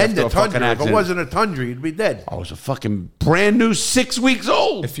like And after the a fucking Tundra. If accident. it wasn't a Tundra, you'd be dead. I was a fucking brand new 6 weeks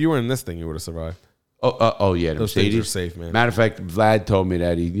old. If you were in this thing, you would have survived. Oh yeah, the Those things Mercedes are safe, man. Matter of fact, Vlad told me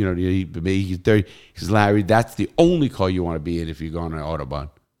that he's 30. He says, Larry, that's the only car you want to be in if you go on an Autobahn.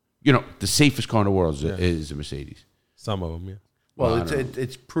 The safest car in the world is a Mercedes. Some of them, yeah. Well,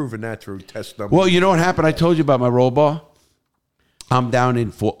 it's proven that through test numbers. Well, you know what happened? I told you about my roll bar. I'm down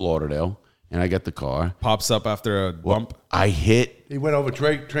in Fort Lauderdale, and I get the car. Pops up after a bump. I hit he went over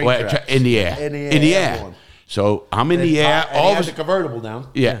train tracks. in the air. In the air. One. So I'm in the air. And he had the convertible down.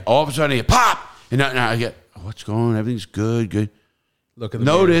 All of a sudden, I pop. And now I get, what's going on? Everything's good. Look at the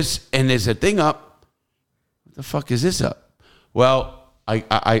Notice, and there's a thing up. What the fuck is this up? Well,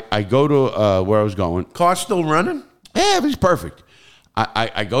 I go to where I was going. Car still running? Yeah, everything's perfect.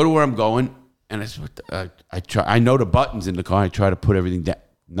 I go to where I'm going, And I said, I know the buttons in the car. I try to put everything down.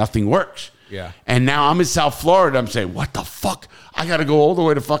 Nothing works. Yeah. And now I'm in South Florida. I'm saying, what the fuck? I got to go all the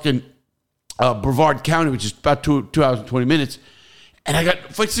way to fucking Brevard County, which is about 2 hours and 20 minutes. And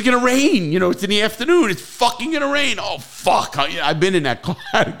it's going to rain. It's in the afternoon. It's fucking going to rain. Oh, fuck. I've been in that car.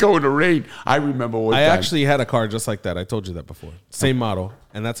 I go in the rain. I remember one time. I actually had a car just like that. I told you that before. Same model.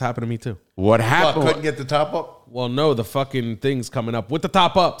 And that's happened to me, too. What happened? Couldn't get the top up? Well, no, the fucking thing's coming up with the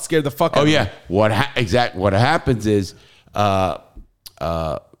top up. Scared the fuck out of me. Oh, yeah. What happens is Vlad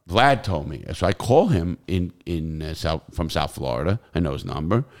told me. So I call him from South Florida. I know his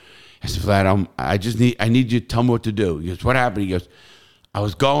number. I said, Vlad, I need you to tell me what to do. He goes, what happened? He goes, I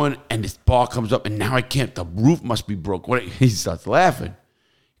was going and this bar comes up and now I can't. The roof must be broke. He starts laughing.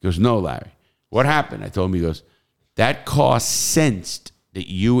 He goes, no, Larry. What happened? I told him, he goes, that car sensed that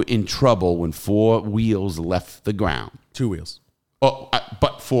you were in trouble when 4 wheels left the ground. 2 wheels. Oh,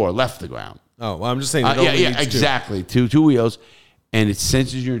 but 4 left the ground. Oh, well, I'm just saying. Yeah, exactly. Two wheels. And it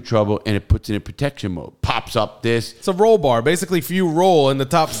senses you're in trouble, and it puts it in protection mode. Pops up this. It's a roll bar. Basically, if you roll and the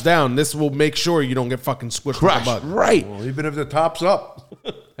top's down, this will make sure you don't get fucking squished Crushed, with a bug. right. Well, even if the top's up.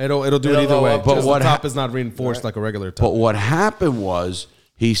 It'll do it either way. But But what the top is not reinforced like a regular top. But what happened was,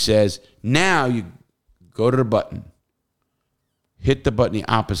 he says, now you go to the button. Hit the button the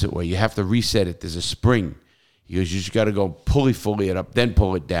opposite way. You have to reset it. There's a spring. He goes, you just got to go fully it up, then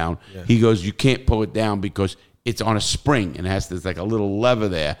pull it down. Yeah. He goes, you can't pull it down because it's on a spring and there's like a little lever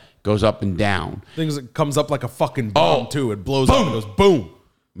there, goes up and down. It comes up like a fucking bomb too. It blows up and goes boom.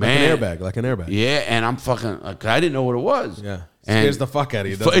 Man. Like an airbag. Yeah, and I'm fucking, I didn't know what it was. Yeah. And scares the fuck out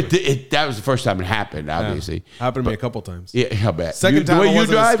of you. That was the first time it happened, obviously. Yeah. Happened to me a couple times. Yeah, how bad. Second time the way I you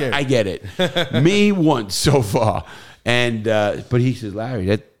wasn't drive, scared. I get it. Me once so far. And but he says,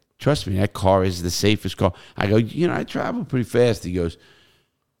 Larry, trust me, that car is the safest car. I go, I travel pretty fast. He goes,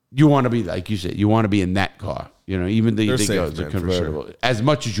 you want to be, like you said, you want to be in that car. Even though you think it's a convertible. Sure. As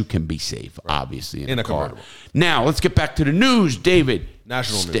much as you can be safe, obviously, in a car. Convertible. Now, let's get back to the news, David.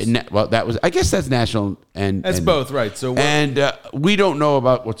 National news. Well, I guess that's national. That's both, right. So we don't know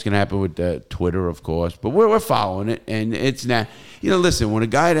about what's going to happen with Twitter, of course, but we're following it. And it's not, listen, when a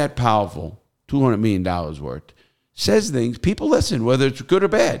guy that powerful, $200 million worth, says things, people listen, whether it's good or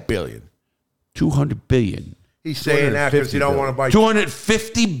bad. Billion. 200 billion. He's saying that because you don't want to buy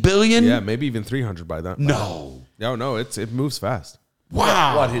 250 billion? Yeah, maybe even 300 by that. No. No, it moves fast.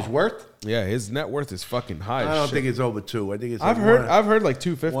 Wow. What, his worth? Yeah, his net worth is fucking high. I don't think it's over 2. I think it's I've heard like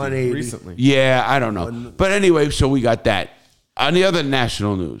 250 180. recently. Yeah, I don't know. But anyway, so we got that. On the other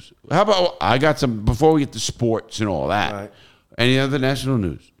national news, how about, I got some, before we get to sports and all that. Right. Any other national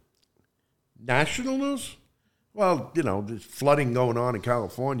news? National news? Well, there's flooding going on in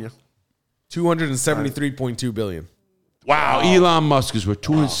California. 273.2 billion. Wow, Elon Musk is worth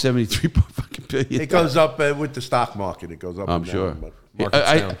 273 fucking billion. It goes up with the stock market. It goes up. I'm and sure. Down,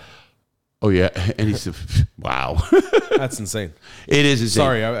 Market's down. Oh yeah, and he's wow. That's insane. It is insane.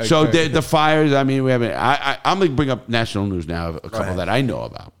 Sorry. So the fires. I mean, we haven't. I'm going to bring up national news now. A couple that I know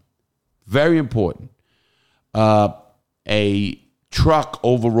about. Very important. A truck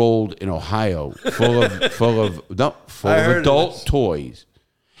overrolled in Ohio full of adult toys,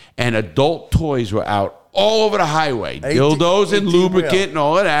 and adult toys were out all over the highway. Dildos and lubricant and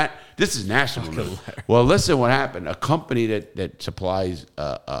all of that. This is national news. Well, listen what happened. A company that supplies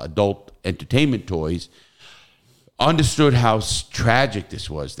adult entertainment toys understood how tragic this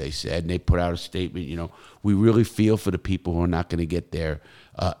was, they said, and they put out a statement, we really feel for the people who are not going to get their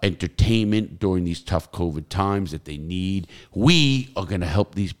entertainment during these tough COVID times that they need. We are going to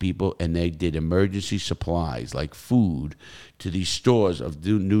help these people, and they did emergency supplies like food to these stores of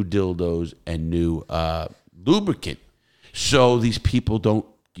new dildos and new lubricant, so these people don't,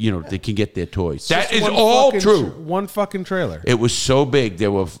 they can get their toys. That is all true. One fucking trailer. It was so big.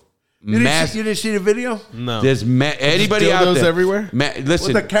 There were you didn't see the video? No. There's anybody out there everywhere.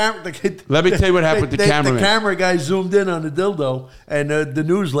 Listen, Well, let me tell you what happened with the cameraman. The camera guy zoomed in on the dildo, and the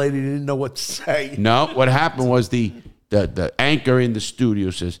news lady didn't know what to say. No, what happened was the anchor in the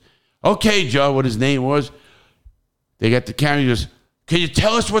studio says, "Okay, Joe," what his name was. They got the camera. He goes, "Can you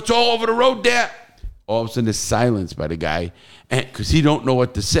tell us what's all over the road there?" All of a sudden, there's silence by the guy, and because he don't know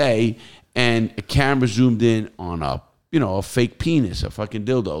what to say, and a camera zoomed in on a fake penis, a fucking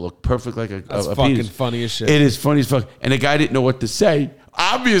dildo, looked perfect like a That's a fucking penis. funny as shit. It is funny as fuck, and the guy didn't know what to say.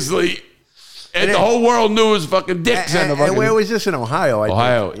 Obviously, and the whole world knew it was fucking dicks. And where was this in Ohio?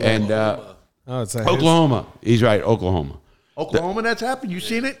 Ohio think. and It's Oklahoma. He's right, Oklahoma. Oklahoma, that's happened. You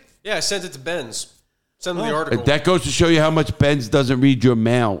seen it? Yeah, I sent it to Benz. Send him the article. That goes to show you how much Benz doesn't read your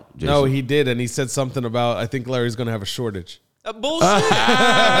mail, Jason. No, he did, and he said something about, I think Larry's going to have a shortage. Bullshit.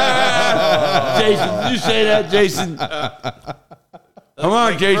 Jason, did you say that, Jason? Come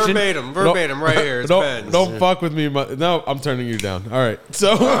on, Jason. Verbatim, right here. It's Benz. Don't fuck with me. No, I'm turning you down. All right.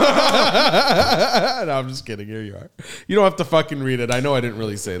 So, no, I'm just kidding. Here you are. You don't have to fucking read it. I know I didn't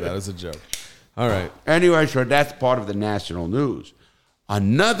really say that. It's a joke. All right. Anyway, so that's part of the national news.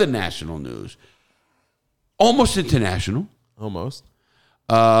 Another national news, almost international. Almost.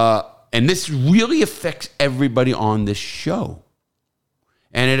 And this really affects everybody on this show.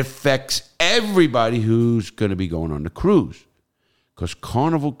 And it affects everybody who's going to be going on the cruise. Because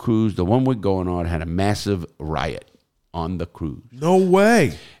Carnival Cruise, the one we're going on, had a massive riot on the cruise. No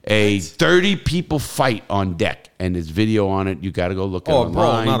way. A 30 people fight on deck. And there's video on it. You got to go look at it online. A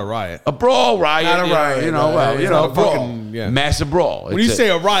brawl, not a riot. A brawl riot. Not a riot. A brawl. Fucking, yeah. Massive brawl. When you say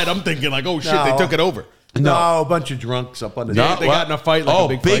a riot, I'm thinking like, oh shit, they took it over. No, a bunch of drunks up on the deck. They got in a fight like a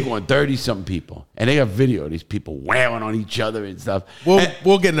big big fight. one, 30-something people. And they got video of these people wailing on each other and stuff.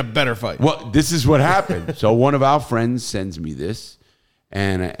 We'll get in a better fight. Well, this is what happened. So one of our friends sends me this,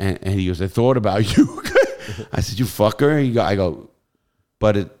 and he goes, I thought about you. I said, you fucker? I go,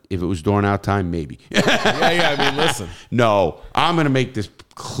 but if it was during our time, maybe. Yeah, I mean, listen. No, I'm going to make this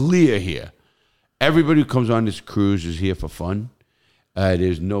clear here. Everybody who comes on this cruise is here for fun.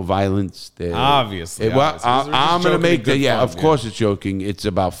 There's no violence. Obviously. I'm going to make that. Yeah, fun, of course it's joking. It's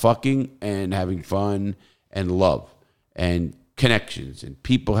about fucking and having fun and love and connections and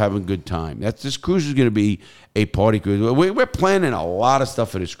people having a good time. This cruise is going to be a party cruise. We're planning a lot of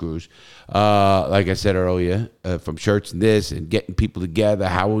stuff for this cruise. Like I said earlier, from shirts and this and getting people together,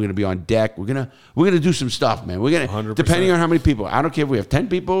 how we're going to be on deck. We're gonna do some stuff, man. We're gonna, depending on how many people. I don't care if we have 10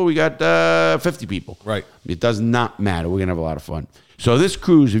 people, we got 50 people. Right. It does not matter. We're gonna have a lot of fun. So this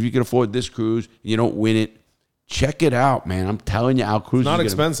cruise, if you can afford this cruise, and you don't win it, check it out, man. I'm telling you, our cruise It's not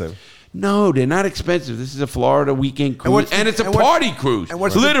is expensive. No, they're not expensive. This is a Florida weekend cruise, and it's a party cruise. and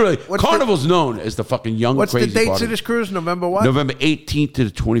what's Literally, what's Carnival's known as the fucking young What's crazy the dates party. of this cruise? November what? November 18th to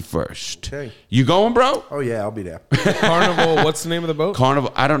the 21st. Okay. You going, bro? Oh, yeah, I'll be there. Carnival, what's the name of the boat?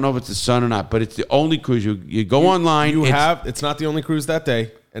 Carnival. I don't know if it's the sun or not, but it's the only cruise. You go online. It's not the only cruise that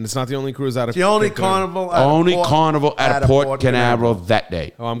day, and it's not the only cruise out of The only carnival at Port Canaveral that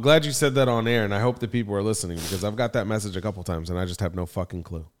day. Oh, I'm glad you said that on air, and I hope that people are listening because I've got that message a couple times, and I just have no fucking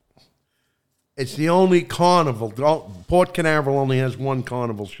clue. It's the only carnival. Port Canaveral only has one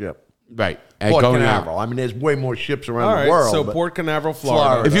carnival ship. Right. Port Canaveral. I mean, there's way more ships around the world. So but Port Canaveral,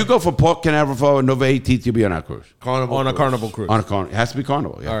 Florida. If you go from Port Canaveral for November 18th, you'll be on our cruise. On a Carnival cruise. It has to be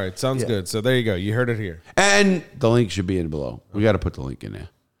Carnival. Yeah. All right, sounds good. So there you go. You heard it here. And the link should be in below. We got to put the link in there.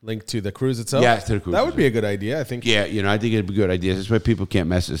 Link to the cruise itself? Yeah, to the cruise. That would be a good idea, I think. Yeah, I think it'd be a good idea. That's why people can't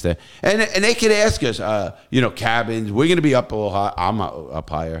mess us there. And they could ask us, cabins. We're going to be up a little high. I'm up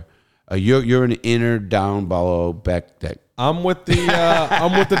higher. You're in the inner, down below, back deck. I'm with the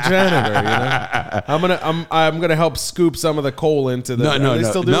janitor. I'm gonna help scoop some of the coal into the.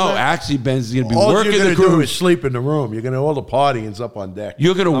 No. Actually, Ben's is gonna be all working you're the gonna do cruise. is sleep in the room. You're gonna all the partying's up on deck.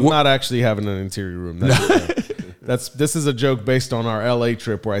 I'm not actually having an interior room. This is a joke based on our LA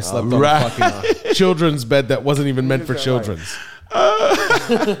trip where I slept on a fucking children's bed that wasn't even meant for children's.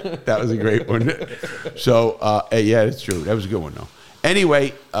 That was a great one. So yeah, it's true. That was a good one though.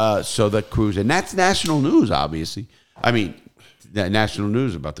 Anyway, so the cruise, and that's national news, obviously. I mean, national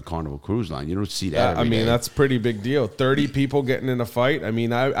news about the Carnival Cruise Line. You don't see that every day. That's a pretty big deal. 30 people getting in a fight. I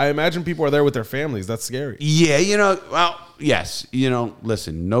mean, I imagine people are there with their families. That's scary. Yeah, well, yes.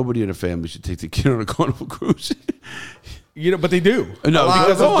 Listen, nobody in a family should take the kid on a Carnival Cruise. But they do. No,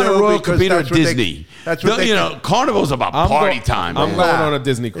 because go on a Royal Caribbean or Disney. That's what Carnival's about party time. I'm going on a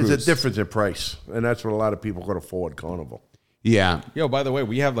Disney cruise. There's a difference in price, and that's what a lot of people could afford, Carnival. Yeah. Yo, by the way,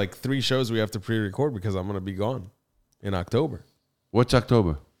 we have like 3 shows we have to pre-record because I'm going to be gone in October. What's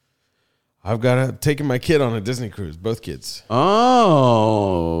October? I've got taking my kid on a Disney cruise, both kids.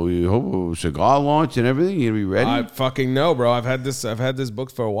 Oh, you hope cigar launch and everything? You gonna be ready? I fucking know, bro. I've had this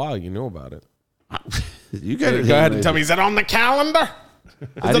booked for a while. You know about it. You got to go ahead and tell me. Is it on the calendar?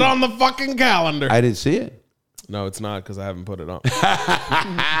 Is it on the fucking calendar? I didn't see it. No, it's not because I haven't put it on.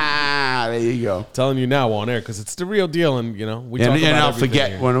 There you go. Telling you now on air because it's the real deal, and we talk about I'll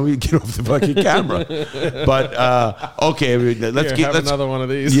forget here. when we get off the fucking camera. But okay, let's have another one of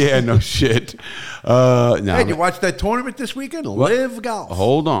these. Yeah, no shit. No, Hey, you watch that tournament this weekend? Live Golf.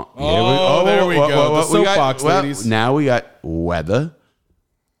 Hold on. There we go. The soapbox, ladies. Now we got weather.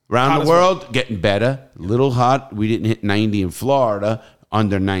 Around the world, getting better. A little hot. We didn't hit 90 in Florida.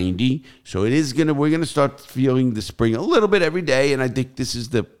 Under 90. So we're gonna start feeling the spring a little bit every day, and I think this is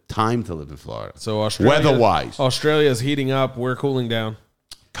the time to live in Florida. So weather-wise. Australia is heating up. We're cooling down.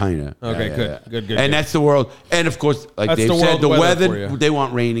 kind of. Okay, good. And that's the world. And of course, like That's Dave the said, world the weather for weather, you. they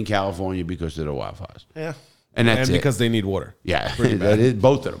want rain in California because of the wildfires. Yeah. And that's And it. because they need water. Yeah, that is,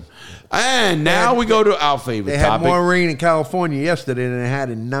 both of them. And now we go to our favorite They had topic. more rain in California yesterday than they had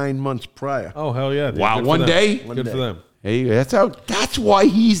in 9 months prior. Oh, hell yeah. Dude. Wow, Good for one them. day? Good for them. Hey, that's why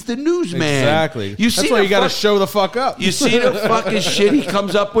he's the newsman. Exactly. You see That's why the you got to fuck- show the fuck up. You see the fucking shit he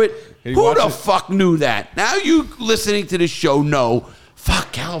comes up with? you Who watch the it? fuck knew that? Now you listening to the show know,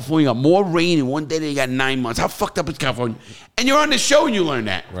 fuck, California got more rain in one day than they got 9 months. How fucked up is California? And you're on the show and you learn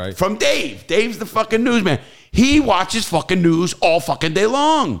that. Right. From Dave. Dave's the fucking newsman. He watches fucking news all fucking day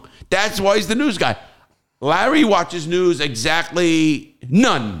long. That's why he's the news guy. Larry watches news exactly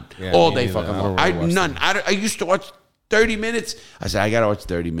none Yeah, all me day neither. fucking I don't long. really watch None. I used to watch 30 minutes. I said, I got to watch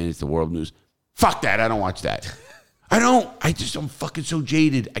 30 minutes, the world news. Fuck that. I don't watch that. I'm fucking so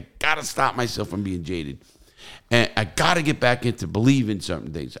jaded. I got to stop myself from being jaded. And I got to get back into believing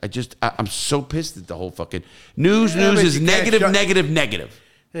certain things. I'm so pissed at the whole fucking news. Yeah, News but is you can't negative.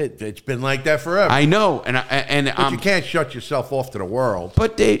 It's been like that forever. I know. But you can't shut yourself off to the world.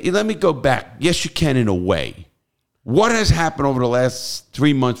 But Dave, let me go back. Yes, you can in a way. What has happened over the last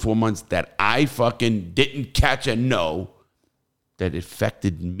 3 months, 4 months that I fucking didn't catch and know that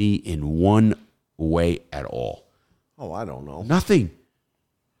affected me in one way at all? Oh, I don't know. Nothing.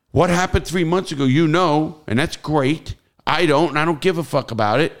 What happened 3 months ago, you know, and that's great. I don't, and I don't give a fuck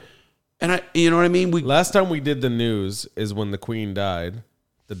about it. And you know what I mean? Last time we did the news is when the Queen died.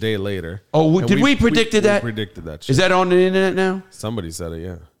 The day later. Oh, And did we predicted that? We predicted that shit. Is that on the internet now? Somebody said it,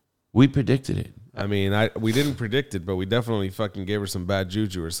 yeah. We predicted it. I mean, we didn't predict it, but we definitely fucking gave her some bad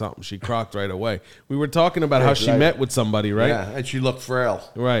juju or something. She crocked right away. We were talking about how she met with somebody, right? Yeah, and she looked frail.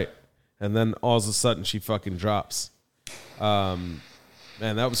 Right. And then all of a sudden she fucking drops. Man,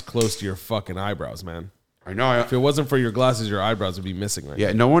 that was close to your fucking eyebrows, man. I know. If it wasn't for your glasses, your eyebrows would be missing right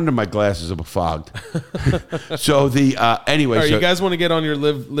Yeah, no wonder my glasses are befogged. So anyway. now. All right, so, you guys want to get on your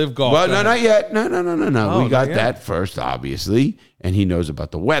live golf? well, Go no, ahead. not yet. No. Oh, We got not yet. that first, obviously, and he knows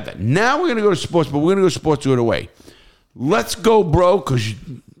about the weather. Now we're gonna go to sports, but we're gonna go sports right away. Let's go, bro. Because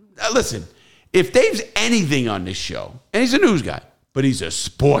listen, if Dave's anything on this show, and he's a news guy, but he's a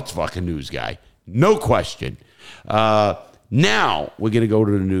sports fucking news guy, no question. Now we're gonna go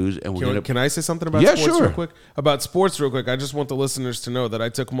to the news, and we're gonna. Can I say something about Yeah, sports sure. real quick? About sports real quick. I just want the listeners to know that I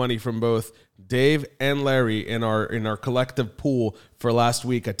took money from both Dave and Larry in our collective pool for last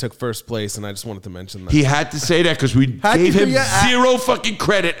week. I took first place, and I just wanted to mention that. He had to say that because we How'd gave you him do your- zero fucking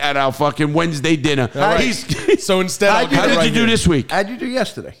credit at our fucking Wednesday dinner. right. He's- So instead, I'll How get how it did right you do here. this week? How'd you do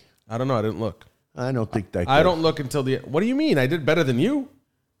yesterday? I don't know. I didn't look. I don't think that. I good. don't look until the. What do you mean? I did better than you.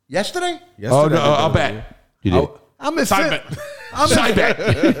 Yesterday? Yesterday, Oh I no, did I'll better than bet. You did. I'm in Side fifth. I'm in Side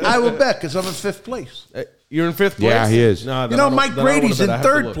bet. I will bet because I'm in fifth place. you. You're in fifth place. Yeah, he is. No, You know, Mike Grady's in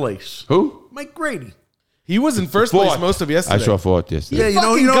third place. place. Who? Mike Grady. He was in first place most of yesterday. I saw fourth yesterday. Yeah, you know,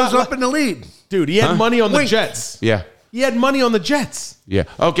 fucking he knows got up in the lead. Dude, he had money on the Wink. Jets. Yeah. He had money on the Jets. Yeah.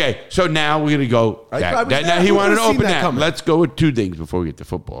 Okay. So now we're gonna go. I Now was- he I wanted to would've seen open that that. coming. Let's go with two things before we get to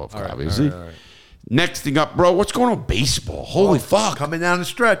football. Obviously. all right. Next thing up, bro. What's going on with baseball? Holy fuck. Coming down the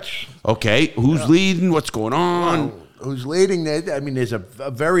stretch. Okay. Who's leading? What's going on? Who's leading there? I mean, there's a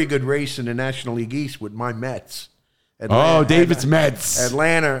very good race in the National League East with my Mets. Oh, David's Mets.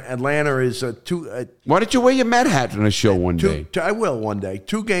 Atlanta is Why don't you wear your Met hat on the show one day? I will one day.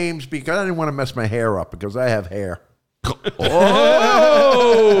 2 games because I didn't want to mess my hair up because I have hair.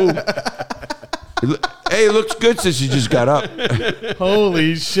 Oh. Hey, it looks good since you just got up.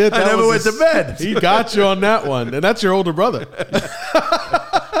 Holy shit. I never went to bed. He got you on that one. And that's your older brother.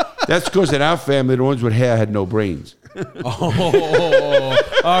 That's because in our family, the ones with hair had no brains. Oh,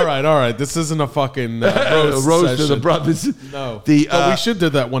 all right. This isn't a fucking roast, Roast of the session. brothers. No. The, But we should do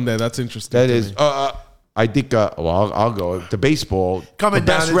that one day. That's interesting. That to is. me. I think. Well, I'll go. The baseball. Coming the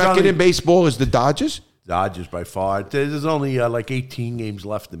down, best there's record only- in baseball is the Dodgers. Dodgers by far. There's only like 18 games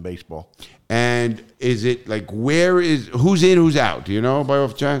left in baseball. And is it like who's in, who's out? Do you know by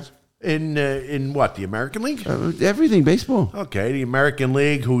off chance? In what, the American League? Everything baseball. Okay, the American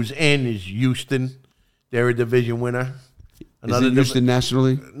League. Who's in is Houston. They're a division winner. Is it Houston National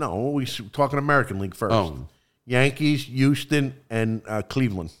League? No, we're talking American League first. Oh. Yankees, Houston, and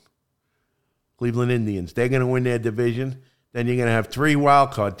Cleveland. Cleveland Indians. They're going to win their division. Then you're going to have 3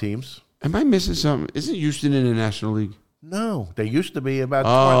 wild card teams. Am I missing something? Isn't Houston in the National League? No, they used to be about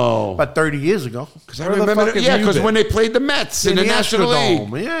Oh. about 30 years ago. Because I Where the remember. fuck have Yeah, you because been? when they played the Mets in the National Astrodome,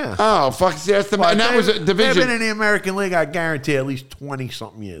 League. yeah. Oh, fuck. See, that's the. And that was a They've been division. in the American League, I guarantee, at least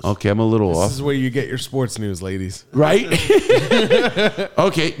 20-something years. Okay, I'm a little This off. is where you get your sports news, ladies. Right?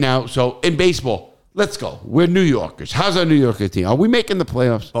 Okay, now, so in baseball, Let's go. We're New Yorkers. How's our New Yorker team? Are we making the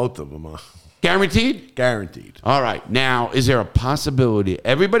playoffs? Both of them are. Guaranteed? Guaranteed. All right. Now, is there a possibility?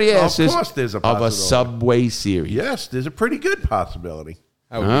 Everybody asks Of this course there's a of a possibility. Subway Series. Yes, there's a pretty good possibility.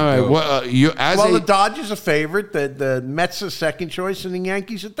 All right. Well, The Dodgers are favorite. The Mets are second choice, and the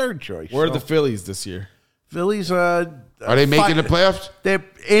Yankees are third choice. Where are the Phillies this year? Phillies are they making the playoffs? They're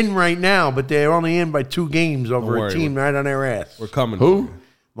in right now, but they're only in by 2 games over Don't a team right on their ass. We're coming. Who?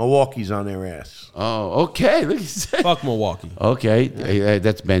 Milwaukee's on their ass. Oh, okay. Look at that. Fuck Milwaukee. Okay,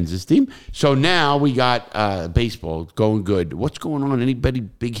 that's Benz's team. So now we got baseball going good. What's going on? Anybody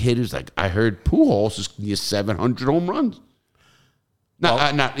big hitters? Like I heard Pujols is near 700 home runs.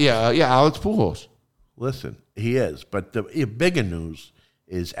 Alex Pujols. Listen, he is. But the bigger news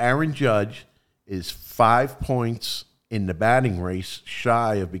is Aaron Judge is 5 points in the batting race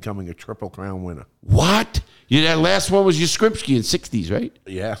shy of becoming a Triple Crown winner. What? Yeah, that last one was Yastrzemski in 60s, right?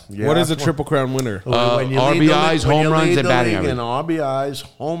 Yeah. What is a Triple Crown winner? RBIs, home runs, and batting average. And RBIs,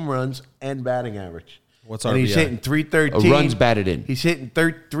 home runs, and batting average. What's and RBI? he's hitting 313. Runs batted in. He's hitting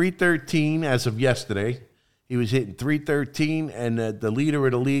 313 as of yesterday. He was hitting 313, and the leader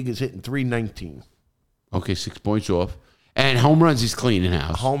of the league is hitting 319. Okay, 6 points off. And home runs, he's cleaning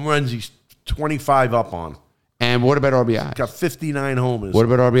house. Home runs, he's 25 up on. And what about RBIs? Got 59 homers. What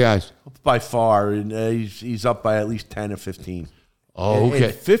about RBIs? By far, and he's up by at least 10 or 15. Oh,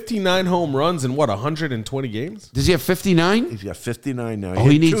 okay. 59 home runs in 120 games? Does he have 59? He's got 59 now.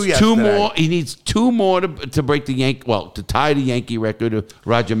 He needs 2 more. He needs 2 more to break the to tie the Yankee record of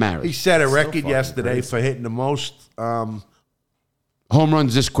Roger Maris. He set a record yesterday for hitting the most home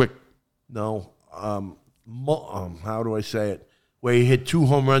runs this quick. No, how do I say it? Where he hit 2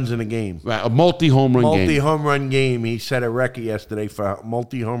 home runs in a game. Right, a multi-home run game. Multi-home run game. He set a record yesterday for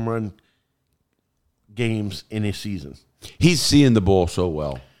multi-home run games in his season. He's seeing the ball so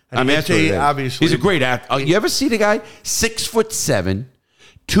well. And that's what it is. obviously, he's a great athlete. You ever see the guy? 6'7",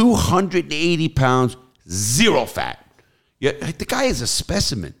 280 pounds, 0 fat. Yeah, the guy is a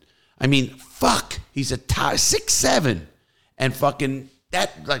specimen. I mean, fuck. He's a 6'7", and fucking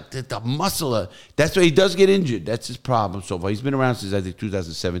that like the muscle. That's why he does get injured. That's his problem so far. He's been around since I think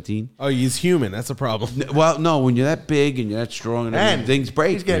 2017. Oh, he's human. That's a problem. Well, no, when you're that big and you're that strong and things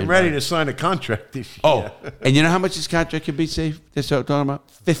break. He's getting ready to sign a contract this year. Oh, and you know how much his contract could be? Safe. That's what I'm talking about.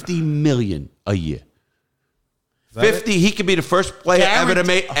 $50 million a year. 50. He could be the first player ever to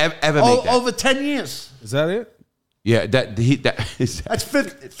make that. Over 10 years. Is that it? Yeah, that's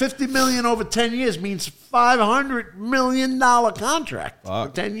 $50 million over 10 years means $500 million contract for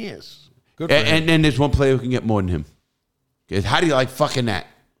 10 years. Good for him. And then there's one player who can get more than him. How do you like fucking that?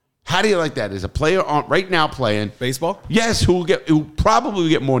 How do you like that? Is a player right now playing baseball? Yes, who probably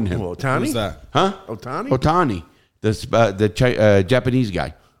get more than him? Ohtani? Who's that? Huh? Ohtani, the Japanese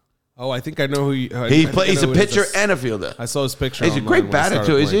guy. Oh, I think I know who he's a pitcher and a fielder. I saw his picture. He's a great batter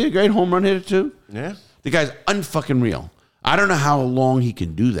too. Is he a great home run hitter too? Yeah. The guy's unfucking real. I don't know how long he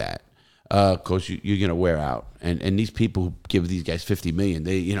can do that. Of course, you're going to wear out. And these people who give these guys $50 million,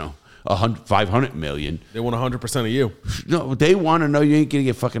 they, $500 million. They want 100% of you. No, they want to know you ain't going to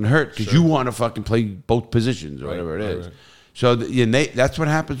get fucking hurt because you want to fucking play both positions or whatever it is. Right. So that's what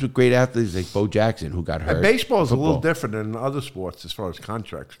happens with great athletes like Bo Jackson, who got hurt. Baseball is a little different than other sports as far as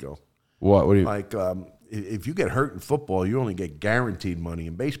contracts go. What do you like? If you get hurt in football, you only get guaranteed money.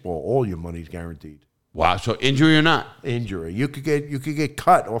 In baseball, all your money's guaranteed. Wow. So injury or not? Injury. You could get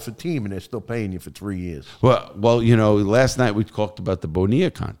cut off a team, and they're still paying you for 3 years. Well, last night we talked about the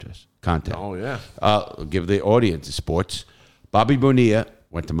Bonilla contest. Oh yeah. Give the audience the sports. Bobby Bonilla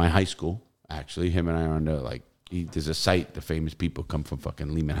went to my high school. Actually, him and I are on there's a site. The famous people come from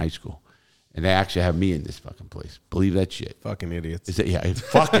fucking Lehman High School. And they actually have me in this fucking place. Believe that shit. Fucking idiots. Yeah,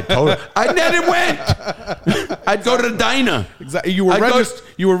 fucking totally. I never went. I'd go to the diner. Exactly. You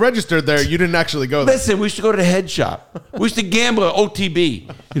were registered there. You didn't actually go there. Listen, we used to go to the head shop. We used to gamble at OTB.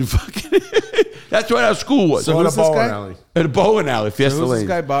 And fucking, that's what our school was. So who's this guy? At a bowling alley, Fiesta Who's Lane. this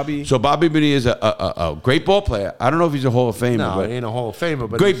guy, Bobby? So Bobby Bonilla is a great ball player. I don't know if he's a Hall of Famer. No, but he ain't a Hall of Famer.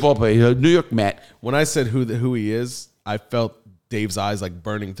 But great ball player. He's a New York Met. When I said who he is, I felt Dave's eyes like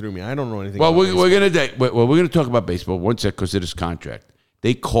burning through me. I don't know anything. Well, about we're gonna talk about baseball one sec because of this contract.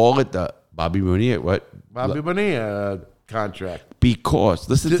 They call it the Bobby Bonilla Bobby Bonilla contract because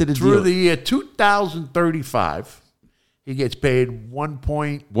listen to the through deal. the year 2035, he gets paid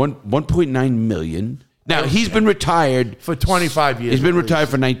 1.9 million. Now he's been retired for 25 years. He's been retired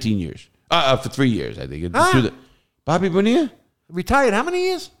for 19 years. For 3 years, I think. Bobby Bonilla retired how many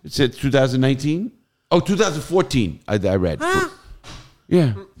years? It said 2019. Oh, 2014. I read. Huh?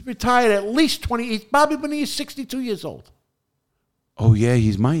 Yeah. Retired at least 20. Bobby Bonilla is 62 years old. Oh, yeah,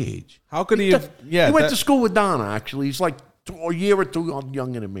 he's my age. How could he have? Yeah, he went to school with Donna. Actually, he's like a year or two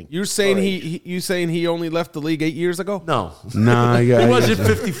younger than me. You're saying he only left the league 8 years ago? No, No, he wasn't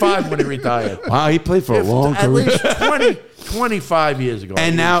 55 when he retired. Wow, he played for a long At career. least 25 years ago.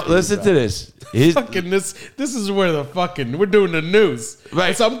 And now, listen to this. Fucking this is where we're doing the news.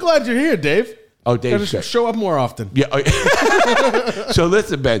 Right. So I'm glad you're here, Dave. Oh, Dave, Gotta show up more often. Yeah. So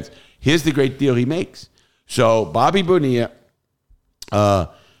listen, Benz. Here's the great deal he makes. So Bobby Bonilla,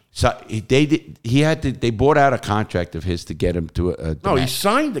 they bought out a contract of his to get him to a No, he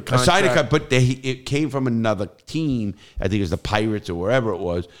signed the contract. signed a contract, but it came from another team. I think it was the Pirates or wherever it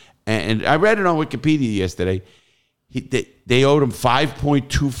was. And I read it on Wikipedia yesterday. They owed him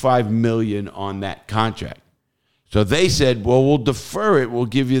 $5.25 million on that contract. So they said, well, we'll defer it. We'll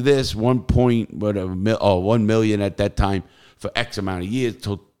give you this $1 million at that time for X amount of years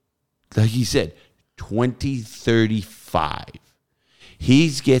till, like he said, 2035. He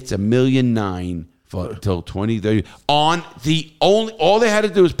gets $1.9 million till 2030. All they had to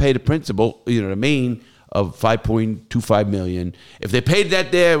do was pay the principal, the main of $5.25 million. If they paid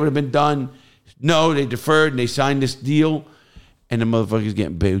that there, it would have been done. No, they deferred and they signed this deal, and the motherfucker's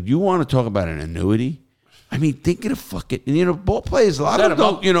getting paid. You want to talk about an annuity? I mean, think of the fucking, ball players, a lot of them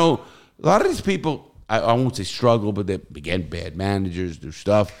don't, a lot of these people, I won't say struggle, but they're, again, bad managers, do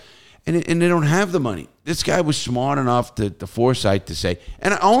stuff, and they don't have the money. This guy was smart enough the foresight to say,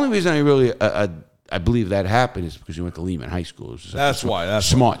 and the only reason I really, I believe that happened is because he went to Lehman High School. That's why.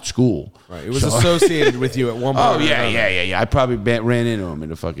 Smart school. Right. It was associated with you at one point. Oh, yeah. I probably ran into him in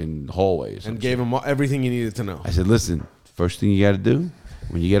the fucking hallways. And gave him everything he needed to know. I said, listen, first thing you got to do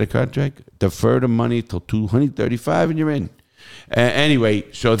when you get a contract, defer the money till 2035 and you're in. Anyway,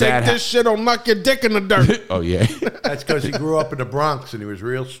 so Take this shit or knock your dick in the dirt. Oh, yeah. That's because he grew up in the Bronx and he was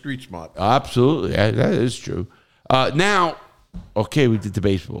real street smart. Absolutely. That is true. Now, okay, we did the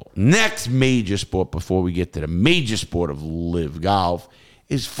baseball. Next major sport before we get to the major sport of live golf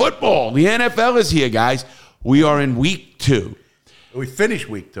is football. The NFL is here, guys. We are in week 2. We finished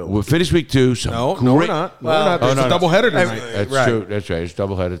week 2. We'll finish week 2. No, we're not. There's a doubleheader tonight. That's true. That's right. It's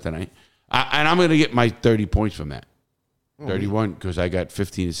doubleheader tonight. And I'm going to get my 30 points from that. 31 because I got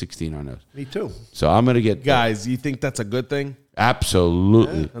 15 and 16 on those. Me too. So I'm going to get... Guys, you think that's a good thing?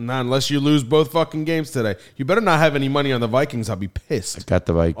 Absolutely. And not unless you lose both fucking games today. You better not have any money on the Vikings. I'll be pissed. Got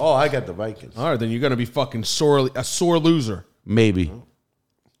the Vikings. Oh, I got the Vikings. All right, then you're going to be fucking a sore loser. Maybe.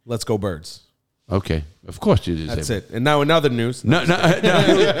 Let's go Birds. Okay. Of course you did. That's it. And now in other news. No.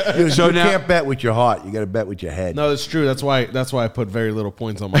 You So now... can't bet with your heart. You got to bet with your head. No, that's true. That's why I put very little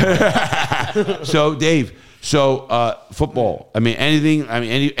points on my head. So, Dave... So, football. I mean, anything. I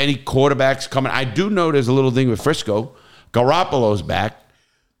mean, any quarterbacks coming. I do know there's a little thing with Frisco. Garoppolo's back.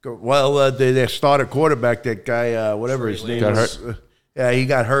 Well, their starter quarterback, that guy, whatever his name got is. hurt. Yeah, he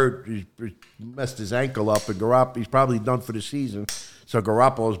got hurt. He messed his ankle up, and he's probably done for the season. So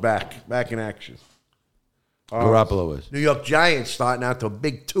Garoppolo's back in action. Garoppolo is. New York Giants starting out to a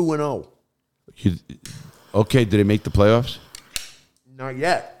big 2-0. Okay, did they make the playoffs? Not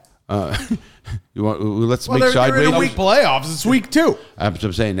yet. Let's make they're sideways. in a Week playoffs. It's week 2. I'm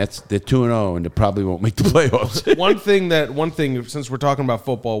saying they're 2-0 and they probably won't make the playoffs. One thing, since we're talking about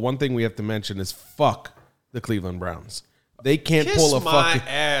football, one thing we have to mention is fuck the Cleveland Browns. They can't pull a fucking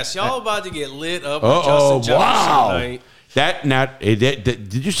ass. Y'all about to get lit up with Justin Jefferson tonight.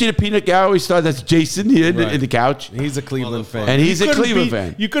 Did you see the peanut gallery star? That's Jason here in the couch. He's a Cleveland fan. And he's a Cleveland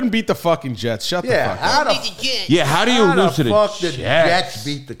fan. You couldn't beat the fucking Jets. Shut the fuck up. How do you lose to the fuck Jets? did Jets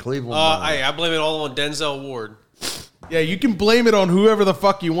beat the Cleveland Browns? I blame it all on Denzel Ward. Yeah, you can blame it on whoever the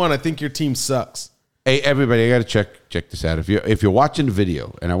fuck you want. I think your team sucks. Hey, everybody, I got to check this out. If you're watching the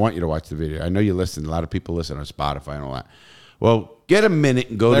video, and I want you to watch the video, I know you listen. A lot of people listen on Spotify and all that. Well, get a minute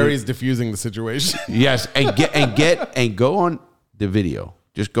and go. Larry's diffusing the situation. Yes, and go on the video.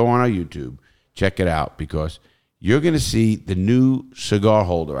 Just go on our YouTube, check it out, because you're going to see the new cigar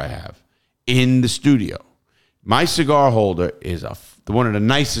holder I have in the studio. My cigar holder is one of the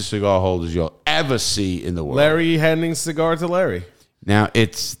nicest cigar holders you'll ever see in the world. Larry handing cigar to Larry. Now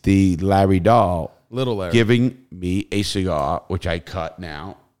it's the Larry doll, Little Larry, giving me a cigar, which I cut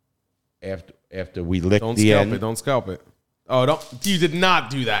now after we lick the end. Don't scalp it. Oh, you did not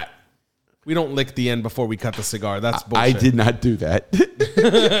do that. We don't lick the end before we cut the cigar. That's bullshit. I did not do that.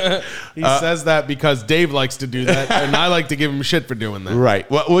 He says that because Dave likes to do that, and I like to give him shit for doing that.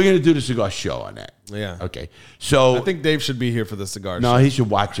 Right. Well, we're going to do the cigar show on that. Yeah. Okay. So I think Dave should be here for the cigar show. No, he should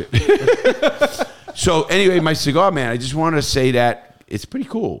watch it. So anyway, my cigar man, I just want to say that it's pretty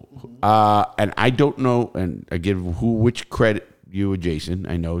cool. And I don't know, and I give which credit you or Jason,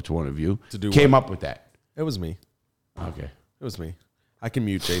 I know it's one of you, To do came what? up with that. It was me. Okay. It was me. I can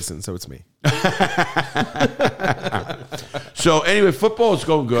mute Jason, so it's me. So anyway, football is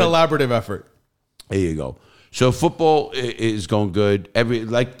going good. Collaborative effort. There you go. So football is going good.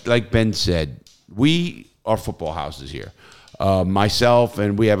 Like Ben said, we are football houses here. Myself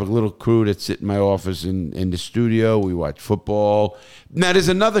and we have a little crew that sit in my office in the studio. We watch football. Now there's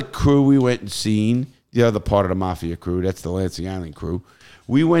another crew we went and seen, the other part of the Mafia crew. That's the Lansing Island crew.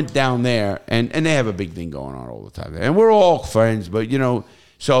 We went down there, and they have a big thing going on all the time. And we're all friends, but,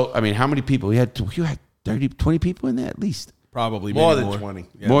 so, I mean, how many people? You had 30, 20 people in there at least. Probably More than 20.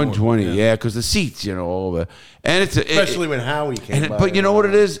 Yeah, more than 20, yeah, because the seats, all over. And it's Especially when Howie came by. But you know what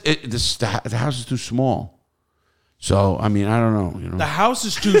it is? The house is too small. So, I mean, I don't know. The house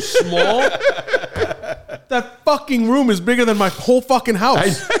is too small? That fucking room is bigger than my whole fucking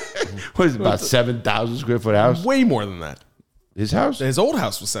house. What is it, about 7,000 square foot house? Way more than that. His house? His old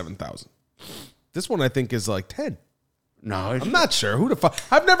house was 7,000. This one, I think, is like 10. No, I'm not sure. Who the fuck?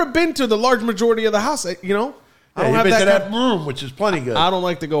 I've never been to the large majority of the house. I don't Yeah, have you've been to that that room, which is plenty good. I don't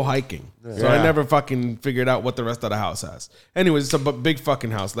like to go hiking, so I never fucking figured out what the rest of the house has. Anyways, it's a big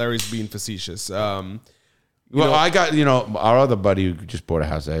fucking house. Larry's being facetious. I got, our other buddy who just bought a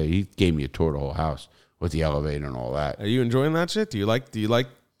house, he gave me a tour of the whole house with the elevator and all that. Are you enjoying that shit? Do you like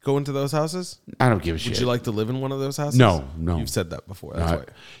going to those houses? I don't give a shit. Would you like to live in one of those houses? No. You've said that before. That's why.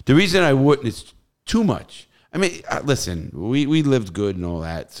 The reason I wouldn't is too much. I mean, listen, we lived good and all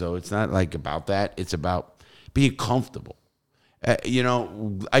that, so it's not like about that. It's about being comfortable.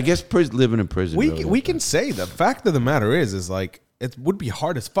 I guess living in prison. We can say the fact of the matter is like it would be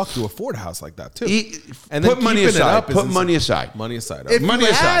hard as fuck to afford a house like that too. And put money aside. Put money aside. Money aside. If money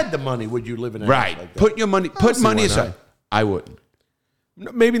you aside. had the money, would you live in a Right. house like that? Put your money. Put money aside. I wouldn't.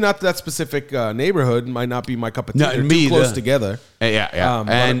 Maybe not that specific neighborhood. Might not be my cup of tea. No, They're me too close either. together. Yeah.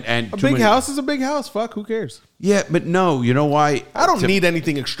 And a big house is a big house. Fuck, who cares? Yeah, but no. You know why? I don't need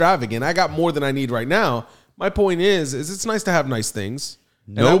anything extravagant. I got more than I need right now. My point is it's nice to have nice things.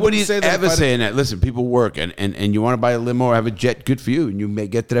 Nobody's ever saying that. Listen, people work, and you want to buy a limo or have a jet, good for you. And you may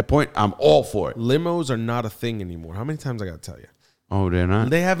get to that point. I'm all for it. Limos are not a thing anymore. How many times I got to tell you? Oh, they're not?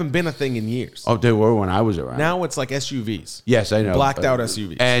 They haven't been a thing in years. Oh, they were when I was around. Now it's like SUVs. Yes, I know. Blacked out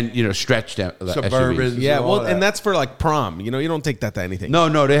SUVs. And, stretched out Suburbans. SUVs. Yeah, and all well, that. and that's for like prom. You don't take that to anything. No,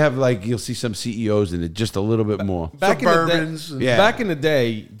 they have you'll see some CEOs in it just a little bit more. Back Suburbans. in the day, Yeah. back in the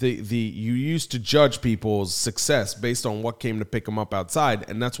day, you used to judge people's success based on what came to pick them up outside,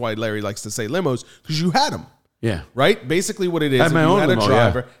 and that's why Larry likes to say limos, because you had them. Yeah. Right? Basically what it is, I had if my you own had limo, a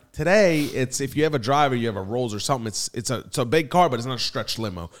driver. yeah. Today, it's if you have a driver, you have a Rolls or something, it's a big car, but it's not a stretched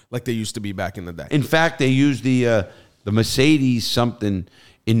limo like they used to be back in the day. In fact, they use the Mercedes something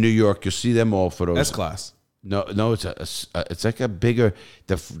in New York. You'll see them all for those. S-Class. No, it's like a bigger,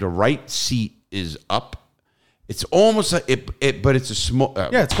 the right seat is up. It's almost like it, but it's a small.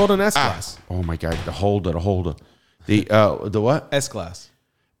 Yeah, it's called an S-Class. Oh my God, the holder. The what? S-Class.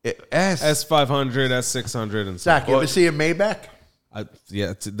 S500, S600 and Zach, stuff. you ever see a Maybach?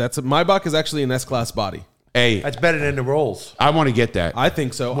 That's a Maybach is actually an S-Class body. Hey, That's better than the Rolls. I want to get that. I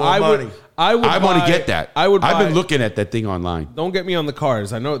think so. More I money. want to get that. I would. I've been looking at that thing online. Don't get me on the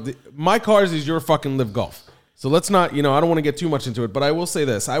cars. I know my cars is your fucking Live Golf. So let's not. I don't want to get too much into it, but I will say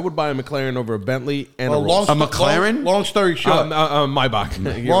this: I would buy a McLaren over a Bentley and a Rolls. A McLaren? Long story short.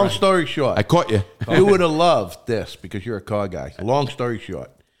 Maybach. Long story short. I caught you. You would have loved this because you're a car guy. Long story short.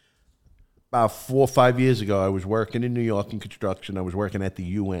 About 4 or 5 years ago, I was working in New York in construction. I was working at the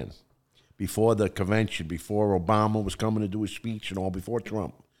UN before the convention, before Obama was coming to do his speech and all, before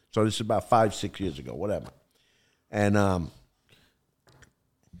Trump. So this is about 5, 6 years ago, whatever. And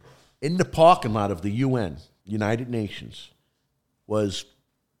in the parking lot of the UN, United Nations, was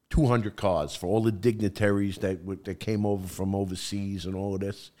 200 cars for all the dignitaries that came over from overseas and all of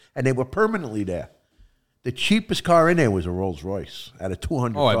this. And they were permanently there. The cheapest car in there was a Rolls Royce out of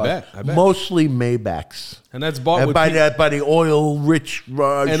 200 cars. I bet. Mostly Maybachs. And that's bought And with by the oil-rich and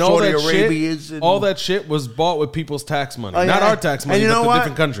all Saudi that Arabians. shit. All that shit was bought with people's tax money, Oh, not yeah. our tax money, And you but know the what?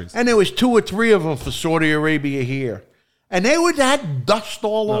 different countries. And there was 2 or 3 of them for Saudi Arabia here. And they would have dust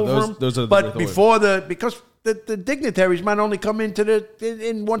all over them. those are the but worth before because the dignitaries might only come into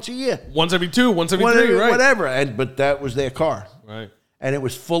in once a year. Once every 2, once every 3, right? Whatever. But that was their car. Right. And it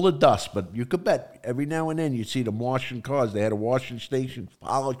was full of dust, but you could bet every now and then you'd see them washing cars. They had a washing station,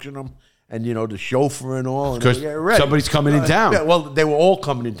 polishing them, and, the chauffeur and all. Because somebody's coming in town. Yeah, well, they were all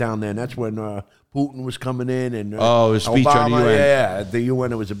coming in town then. That's when Putin was coming in. And his speech on the UN. Yeah, at the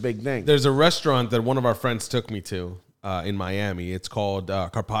UN, it was a big thing. There's a restaurant that one of our friends took me to in Miami. It's called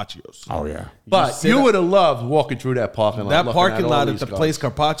Carpaccio's. Oh yeah. But you would have loved walking through that parking lot. That looking parking at all lot at these the cars. place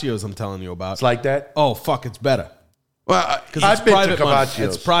Carpaccio's I'm telling you about. It's like that? Oh, fuck, it's better. Well, Because I've it's been to private money. Cavaccios.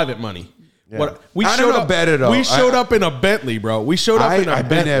 It's private money. What, we I showed don't know up better, though. We showed up in a Bentley, bro. We showed up in a I've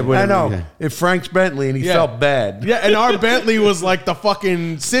been there Bentley. with I him. know. Yeah. If Frank's Bentley and he felt bad. Yeah, and our Bentley was like the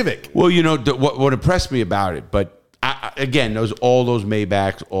fucking Civic. Well, what impressed me about it, but again, all those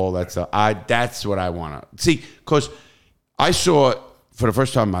Maybachs, all that stuff. That's what I want to see, because I saw for the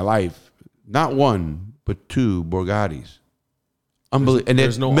first time in my life not one but two Bugattis. Unbelievable. And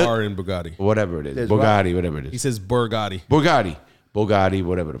There's no R in Bugatti. Whatever it is, There's Bugatti, whatever it He is. says Bugatti. Bugatti,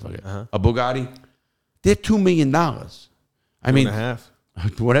 whatever the fuck. A Bugatti, they're $2 million. I mean, and a half.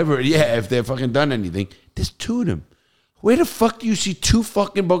 whatever. Yeah, if they're fucking done anything, there's two of them. Where the fuck do you see two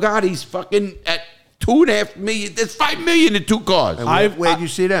fucking Bugattis fucking at $2.5 million? There's $5 million in two cars Where'd you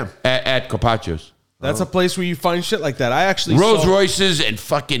see them? at Carpaccio's. That's a place where you find shit like that. I actually Rolls saw Royces and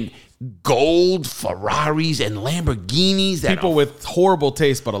fucking gold Ferraris and Lamborghinis. people with horrible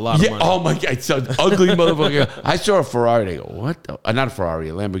taste, but a lot of money. Oh my God, it's an ugly motherfucker. I saw a Ferrari. They go, what? Not a Ferrari,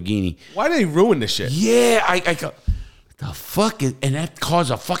 a Lamborghini. Why do they ruin this shit? Yeah, I go, the fuck is, and that car's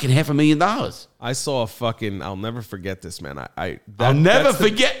a fucking $500,000. I saw a fucking. I'll never forget this, man. I'll never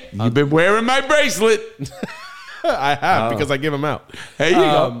forget. You've been wearing my bracelet. I have because I give them out. There you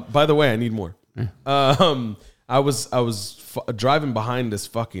go. By the way, I need more. I was driving behind this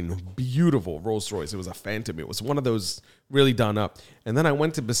fucking beautiful Rolls Royce. It was a Phantom. It was one of those really done up. And then I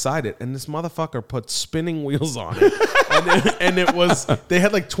went to beside it, and this motherfucker put spinning wheels on it. and it was, they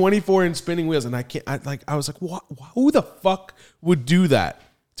had like 24-inch spinning wheels, and I was like, what? Who the fuck would do that?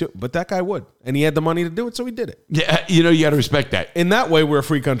 But that guy would, and he had the money to do it, so he did it. Yeah, you got to respect that. In that way, we're a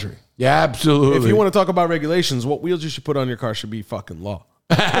free country. Yeah, absolutely. If you want to talk about regulations, what wheels you should put on your car should be fucking law.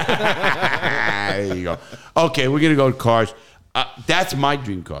 There you go. Okay, we're gonna go to cars. That's my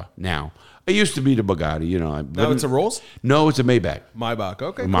dream car now. It used to be the Bugatti, Now it's a Rolls? No, it's a Maybach. Maybach,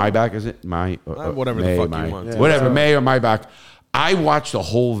 okay. Maybach, is it? Whatever the fuck you want. Yeah, whatever, May or Maybach. I watched the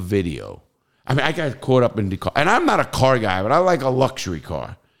whole video. I mean, I got caught up in the car. And I'm not a car guy, but I like a luxury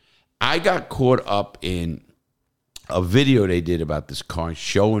car. I got caught up in a video they did about this car,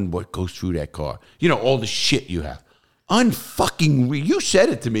 showing what goes through that car. All the shit you have. Unfucking you said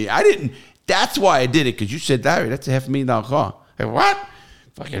it to me. I didn't. That's why I did it, because you said, Larry, that's a $500,000 car. I go, what?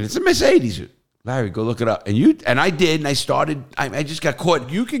 Fucking, it's a Mercedes. Larry, go look it up. And I did, and I started. I just got caught.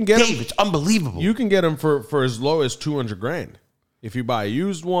 You can get Dave, them. it's unbelievable. You can get them for as low as $200,000 if you buy a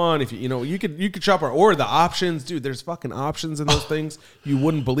used one. If you could shop or the options, dude. There's fucking options in those things you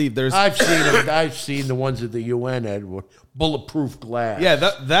wouldn't believe. There's I've seen them. I've seen the ones at the UN had bulletproof glass. yeah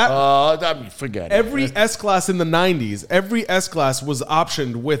that forget it. every S-Class in the 90s, every S-Class was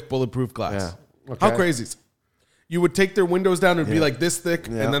optioned with bulletproof glass. Yeah. Okay. How crazy is it? You would take their windows down, it would be like this thick,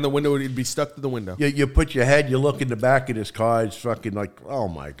 and then the window would be stuck to the window. You put your head, you look in the back of this car, it's fucking like, oh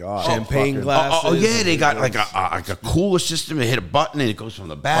my God. Champagne Fucking- glass. Oh yeah, they got like a cooler system. They hit a button and it goes from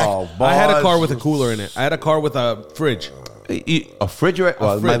the back. Oh, I had a bars. car with a cooler in it. I had a car with a fridge. A refrigerator.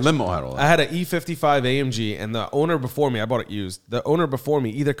 Well, my fridge. limo had all that. I had an E55 AMG, and the owner before me, I bought it used. The owner before me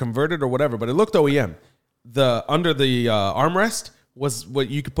either converted or whatever, but it looked OEM. Under the armrest was what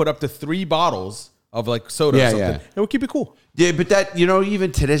you could put up to 3 bottles of like soda or something. It would keep it cool. Yeah, but that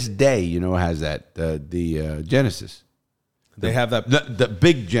even to this day, it has that the Genesis. They have that The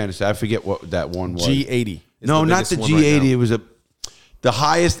big Genesis. I forget what that one was. G80. is No, not biggest the one right G80. now. It was the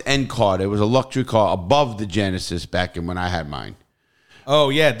highest end car. It was a luxury car above the Genesis back in when I had mine. Oh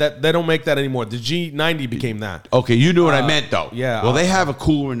yeah, they don't make that anymore. The G90 became that. Okay, you knew what I meant though. yeah, Well, they have a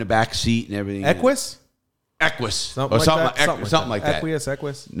cooler in the back seat and everything. Equus? Something Something like that.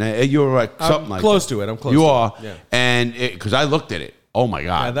 Equus. Nah, you're right. Something like close that. to it. I'm close. You to are. It. Yeah. And because I looked at it. Oh my Yeah,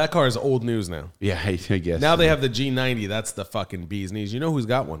 God. that car is old news now. Yeah, I guess. Now they have the G90. That's the fucking bee's knees. You know who's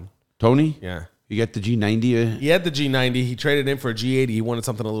got one? Tony? Yeah. You got the G90? He had the G90. He traded in for a G80. He wanted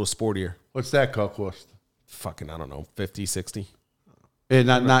something a little sportier. What's that car cost? Fucking, I don't know, 50, 60.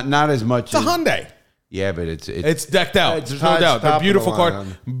 Not as much. It's a Hyundai. Yeah, but It's decked out. It's There's no top- doubt. They're top of beautiful the cars.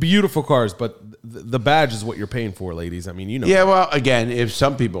 line. Beautiful cars, but the badge is what you're paying for, ladies. I mean, you know. Yeah, well, again, if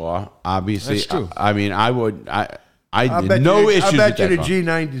some people are, obviously. That's true. I mean, I would. I I bet no you, issues I bet with you that the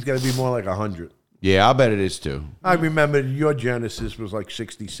car. G90 is going to be more like 100. Yeah, I'll bet it is too. I remember your Genesis was like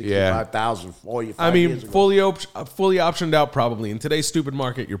 60, 65,000 for you. I mean, years ago. fully optioned out probably. In today's stupid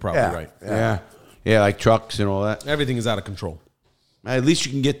market, you're probably Yeah. right. Yeah, like trucks and all that. Everything is out of control. At least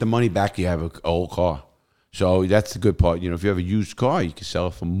you can get the money back. You have an old car, so that's the good part. If you have a used car, you can sell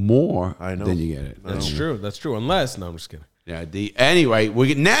it for more. I know. Than you get it. That's true. That's true. Unless, no, I'm just kidding. Yeah. Anyway,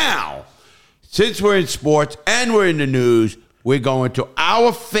 now, since we're in sports and we're in the news, we're going to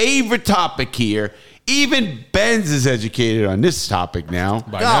our favorite topic here. Even Benz is educated on this topic now.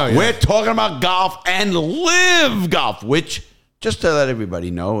 By now, yeah. We're talking about golf and live golf, which, just to let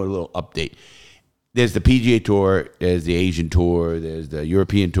everybody know, a little update. There's the PGA Tour, there's the Asian Tour, there's the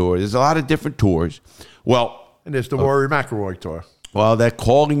European Tour. There's a lot of different tours. Well, And there's the Rory McIlroy Tour. well, they're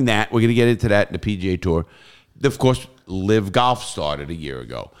calling that. We're going to get into that in the PGA Tour. Of course, Live Golf started a year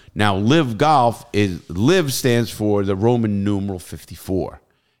ago. Now, Live Golf Live stands for the Roman numeral 54,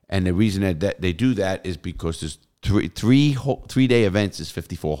 and the reason that they do that is because there's three-day events is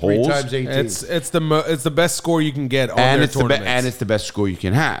 54 holes. 3 times 18. It's the best score you can get on And their it's tournaments. it's the best score you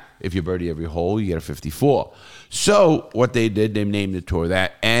can have. If you birdie every hole, you get a 54. So what they did, they named the tour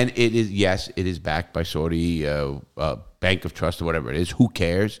that, and it is backed by Saudi Bank of Trust or whatever it is. Who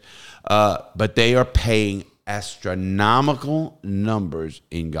cares? But they are paying astronomical numbers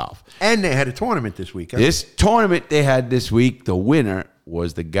in golf. And they had a tournament this week. Huh? This tournament they had this week, the winner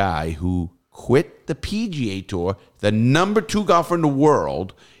was the guy who quit the PGA Tour, the number 2 golfer in the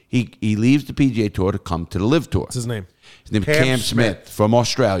world. He leaves the PGA Tour to come to the Live Tour. What's his name? His name is Cam Smith from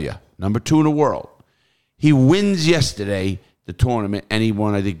Australia, number 2 in the world. He wins yesterday the tournament, and he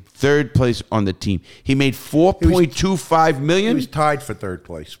won, I think, 3rd place on the team. He made $4.25 million. He was tied for 3rd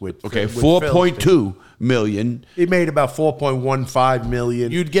place with Okay, with 4.2 million. He made about 4.15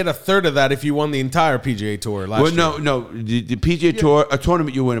 million. You'd get a third of that if you won the entire PGA Tour last year. No. The PGA Tour, a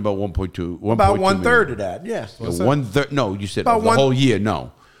tournament, you win about 1.2. About 1/3 of that, yeah. One third. No, you said About the whole year.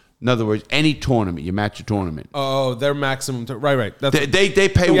 No. In other words, any tournament, you match a tournament. Oh, their maximum. Right. That's They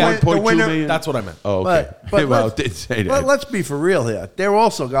pay Yeah, 1.2 winner- million. that's what I meant. Oh, okay. But well, let's- it did say But that. let's be for real here. They're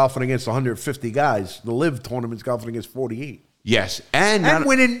also golfing against 150 guys. The Live tournament's golfing against 48. Yes, and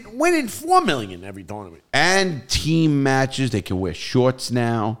winning $4 million every tournament. and team matches. They can wear shorts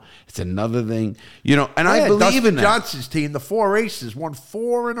now. It's another thing, and I believe Dustin in that. Johnson's team, the 4 races, won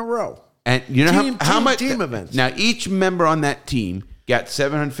 4 in a row. And you know how much team events. Now each member on that team got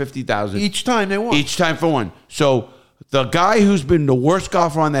 $750,000 Each time they won. Each time for one. So the guy who's been the worst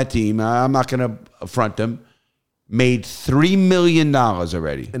golfer on that team, I'm not going to affront him, made $3 million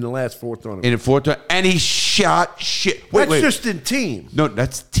already in the last 4 tournaments. in a 4 tournament, and he shot shit. That's just in team. No,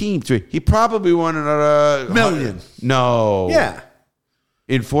 that's team 3. He probably won another Million. No. Yeah.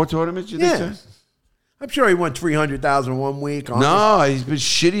 In 4 tournaments, you think Yeah. so? I'm sure he won $300,000 one week. No, he's been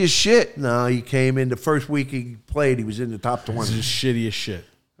shitty as shit. No, he came in the first week he played. He was in the top 20. This is shitty as shit.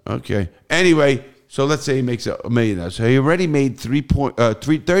 Okay. Anyway, so let's say he makes $1 million. So he already made 4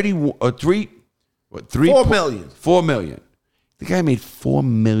 million. 4 million. The guy made $4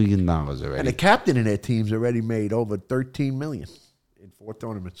 million already. And the captain in their team's already made over $13 million in 4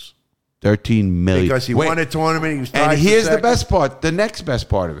 tournaments. 13 million. Because he won a tournament. He was tied And for here's the second. best part. The next best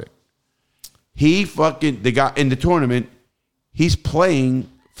part of it. The guy in the tournament, he's playing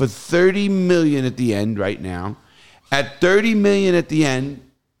for $30 million at the end right now. At $30 million at the end,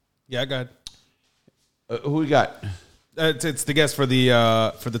 Yeah, go ahead. who we got? It's the guest for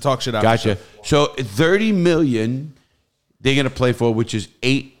the talk shit out. Gotcha. So $30 million they're going to play for, which is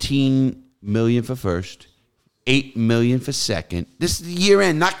 $18 million for first, $8 million for second. This is the year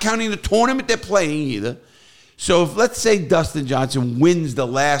end, not counting the tournament they're playing either. So if let's say Dustin Johnson wins the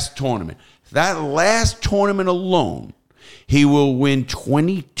last tournament, that last tournament alone, he will win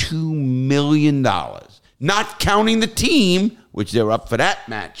 $22 million, not counting the team, which they're up for that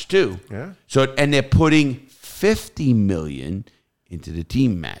match too. Yeah. So and they're putting $50 million into the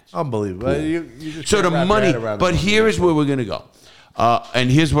team match. Unbelievable. You just So can't the wrap your money, head around but it. here is where we're going to go.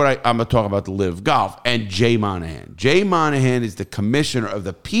 And here's what I'm going to talk about the Live Golf and Jay Monahan. Jay Monahan is the commissioner of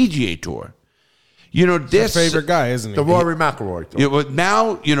the PGA Tour. This Favorite guy, isn't he? The Rory McIlroy Tour. But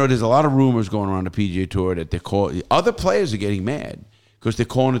now, there's a lot of rumors going around the PGA Tour that other players are getting mad because they're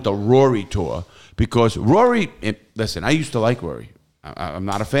calling it the Rory Tour. Because Rory, listen, I used to like Rory. I'm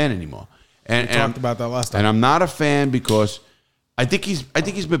not a fan anymore. And We talked about that last time. And I'm not a fan because I think he's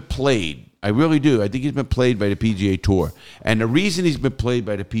been played. I really do. I think he's been played by the PGA Tour. And the reason he's been played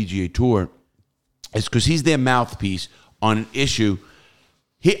by the PGA Tour is because he's their mouthpiece on an issue.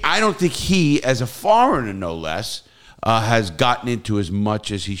 I don't think he, as a foreigner no less, has gotten into as much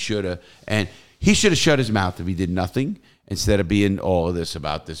as he should have. And he should have shut his mouth if he did nothing instead of being all of this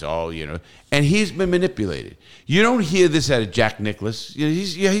about this, And he's been manipulated. You don't hear this out of Jack Nicklaus.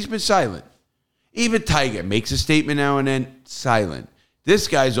 He's been silent. Even Tiger makes a statement now and then, silent. This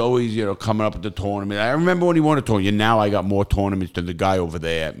guy's always, coming up with the tournament. I remember when he won a tournament. Now I got more tournaments than the guy over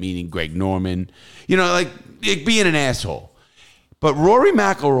there, meaning Greg Norman. Like being an asshole. But Rory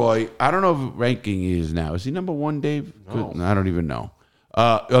McIlroy, I don't know what ranking he is now. Is he number 1, Dave? No. I don't even know.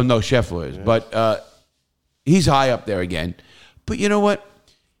 No, Scheffler is. Yeah. But he's high up there again. But you know what?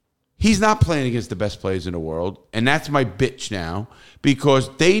 he's not playing against the best players in the world, and that's my bitch now,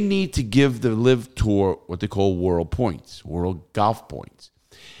 because they need to give the Live Tour what they call world points, world golf points.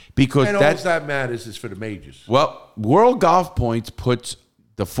 Because and all that matters is for the majors. Well, world golf points puts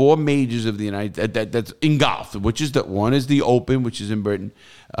the 4 majors of the United that's in golf, which is one is the Open, which is in Britain,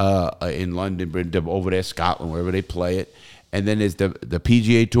 in London, Britain, over there, Scotland, wherever they play it. And then there's the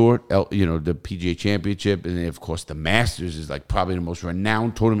PGA Tour, the PGA Championship, and then of course the Masters is like probably the most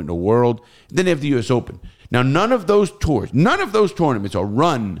renowned tournament in the world. And then they have the U.S. Open. Now none of those tournaments are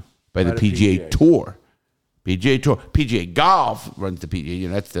run by the PGA Tour. PGA Golf runs the PGA.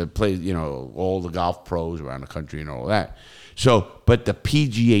 That's the play. All the golf pros around the country and all that. So, but the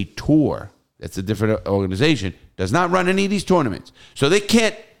PGA Tour, that's a different organization, does not run any of these tournaments. So they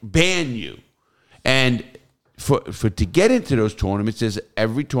can't ban you. And to get into those tournaments,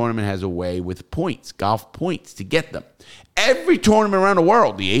 every tournament has a way with points, golf points, to get them. Every tournament around the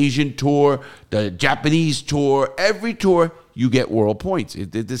world, the Asian Tour, the Japanese Tour, every tour, you get world points.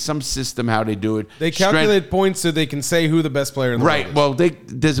 There's some system how they do it. They calculate points so they can say who the best player in the world is.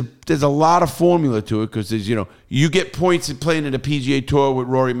 Well, there's a lot of formula to it, because there's you get points in playing in the PGA Tour with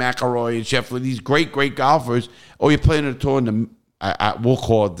Rory McIlroy and Scheffler, these great golfers, or you're playing in a tour in we'll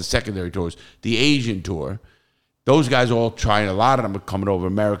call it the secondary tours, the Asian Tour. Those guys are all trying. A lot of them are coming over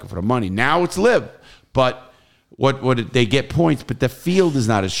America for the money. Now it's Live, but what they get points, but the field is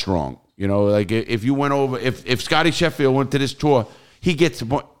not as strong. Like if you went over, if Scotty Sheffield went to this tour, he gets.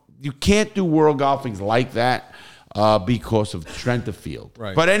 You can't do world golfing like that because of strength of field.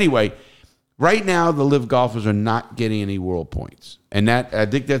 Right. But anyway, right now the Live golfers are not getting any world points, and I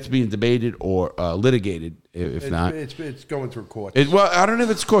think that's being debated or litigated. If not, it's going through court. Well, I don't know if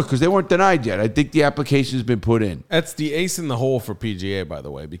it's court because they weren't denied yet. I think the application has been put in. That's the ace in the hole for PGA, by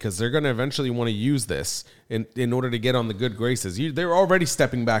the way, because they're going to eventually want to use this in order to get on the good graces. They're already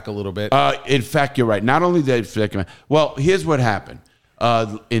stepping back a little bit. In fact, you're right. Not only that, well, here's what happened.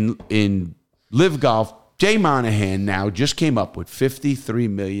 In Live Golf, Jay Monahan now just came up with $53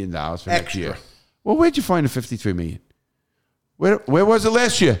 million for next year. Well, where'd you find the $53 million? Where was it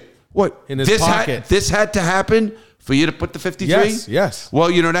last year? What? In his pocket. This had to happen for you to put the 53? Yes.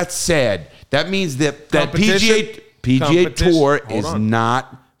 Well, that's sad. That means that PGA Tour is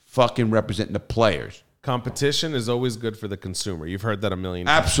not fucking representing the players. Competition is always good for the consumer. You've heard that a million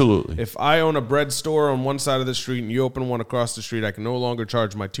times. Absolutely. If I own a bread store on one side of the street and you open one across the street, I can no longer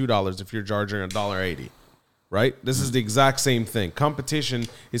charge my $2 if you're charging $1.80. Right? This is the exact same thing. Competition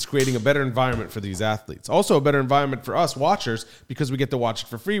is creating a better environment for these athletes. Also a better environment for us watchers because we get to watch it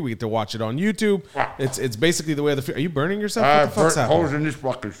for free. We get to watch it on YouTube. It's basically the way of the... Are you burning yourself? What the fuck's happening? Holes in this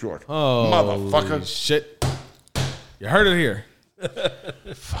fucking short. Oh, motherfucker. Shit. You heard it here.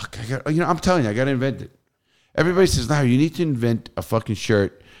 Fuck. I'm telling you, I got to invent it. Everybody says, now you need to invent a fucking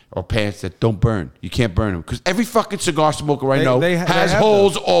shirt or pants that don't burn. You can't burn them. Because every fucking cigar smoker I know has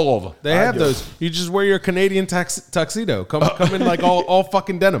holes all over. They have those. You just wear your Canadian tuxedo. Come in like all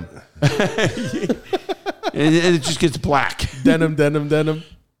fucking denim. and it just gets black. Denim.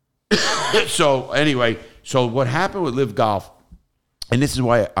 So anyway, what happened with Live Golf, and this is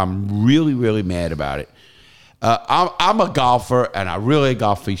why I'm really, really mad about it. I'm a golfer, and I'm really a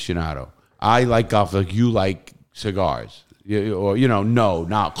golf aficionado. I like golf like you like cigars.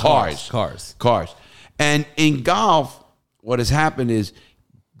 Cars. And in golf, what has happened is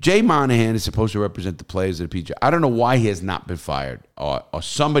Jay Monahan is supposed to represent the players of the PGA. I don't know why he has not been fired, or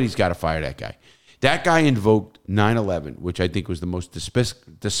somebody's got to fire that guy. That guy invoked 9/11, which I think was the most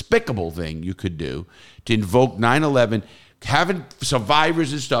despicable thing you could do, to invoke 9/11, having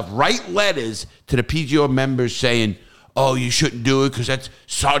survivors and stuff write letters to the PGA members saying, oh, you shouldn't do it because that's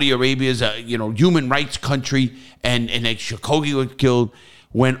Saudi Arabia's a human rights country, and Khashoggi was killed.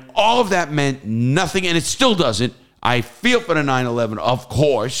 When all of that meant nothing, and it still doesn't. I feel for the 9/11, of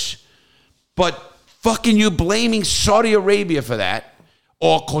course, but fucking you blaming Saudi Arabia for that,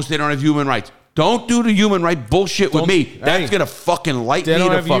 or of course they don't have human rights. Don't do the human right bullshit with me. That's gonna fucking light me the fuck up.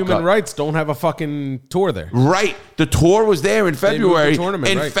 They don't have human rights. Don't have a fucking tour there. Right. The tour was there in February.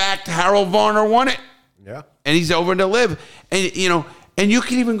 In fact, Harold Varner won it. Yeah. And he's over to Live. And, and you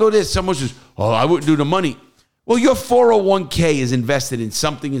can even go there. Someone says, oh, I wouldn't do the money. Well, your 401k is invested in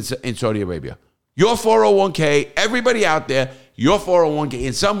something in Saudi Arabia. Your 401k, everybody out there, your 401k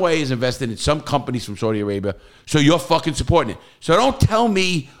in some way is invested in some companies from Saudi Arabia. So you're fucking supporting it. So don't tell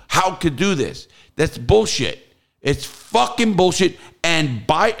me how to do this. That's bullshit. It's fucking bullshit. And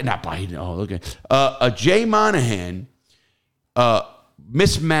Jay Monahan,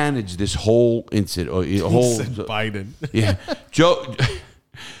 mismanaged this whole incident. Biden. Yeah.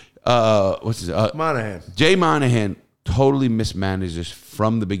 What's his Monahan. Jay Monahan totally mismanaged this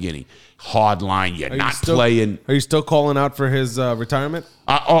from the beginning. Hard line, you're not playing. Are you still calling out for his retirement?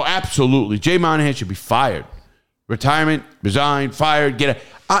 Oh, absolutely. Jay Monahan should be fired. Retirement, resign, fired, get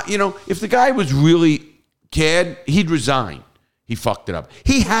a. If the guy was really cared, he'd resign. He fucked it up.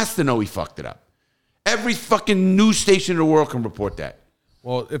 He has to know he fucked it up. Every fucking news station in the world can report that.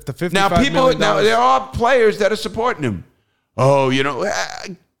 Well, if the $55 million... Now, there are players that are supporting him. Oh,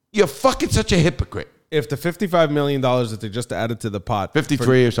 you're fucking such a hypocrite. If the $55 million that they just added to the pot...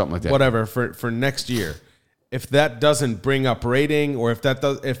 53 or something like that. Whatever, for next year, if that doesn't bring up rating, or if that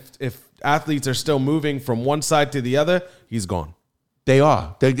does, if athletes are still moving from one side to the other, he's gone. They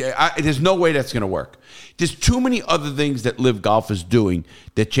are. There's no way that's going to work. There's too many other things that Live Golf is doing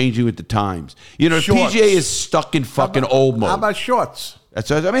that changing with the times. Shorts. PGA is stuck in fucking old mode. How about shorts? That's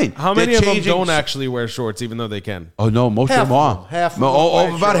what I mean. How many of them don't actually wear shorts, even though they can? Oh, no, most of them are. Half of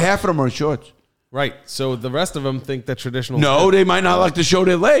them about half of them are in shorts. Right. So the rest of them think that traditional... No, they might not like to show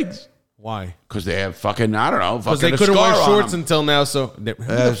their legs. Why? Because they have fucking, I don't know, because they couldn't wear shorts until now, so who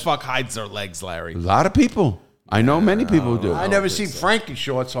the fuck hides their legs, Larry? A lot of people. I know many people do. I never seen Frank in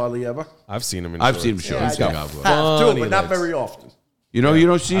shorts hardly ever. I've seen him in shorts. I've seen him shorts. Yeah, have too, but not very often. You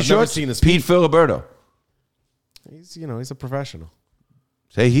don't see I've shorts? never seen his Pete Filiberto. He's a professional.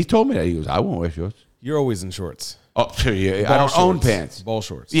 Say, he told me that. He goes, I won't wear shorts. You're always in shorts. Oh, yeah. I don't own pants. Ball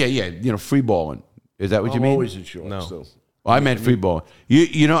shorts. Yeah. Free balling. Is that what you mean? Always in shorts. No. So. Well, I meant free ball. You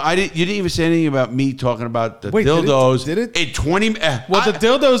didn't even say anything about me talking about the dildos. Did it? In 20 the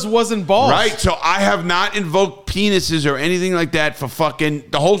dildos wasn't balls. Right, so I have not invoked penises or anything like that for fucking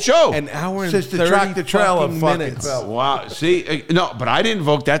the whole show. An hour and Since 30 the tractor trailer minutes. Wow. See, no, but I didn't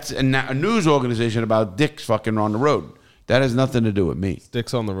invoke. That's a news organization about dicks fucking on the road. That has nothing to do with me.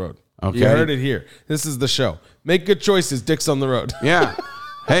 Dicks on the road. Okay. You heard it here. This is the show. Make good choices, dicks on the road. Yeah.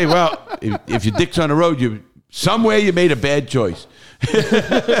 Hey, well, if your dick's on the road, somewhere you made a bad choice.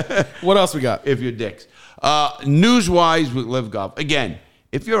 What else we got? If your dicks. News-wise with Live Golf. Again,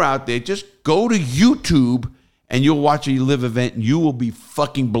 if you're out there, just go to YouTube and you'll watch a Live event and you will be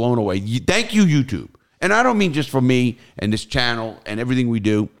fucking blown away. Thank you, YouTube. And I don't mean just for me and this channel and everything we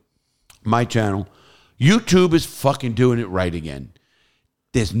do, my channel. YouTube is fucking doing it right again.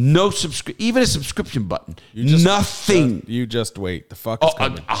 There's no even a subscription button. Nothing. You just wait. The fuck is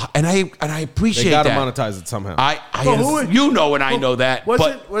coming. And I appreciate that. They got to monetize it somehow. You know and I know that.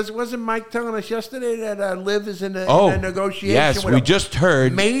 Wasn't Mike telling us yesterday that Liv is in a negotiation? Yes, we just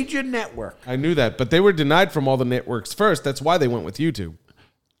heard. Major network. I knew that, but they were denied from all the networks first. That's why they went with YouTube.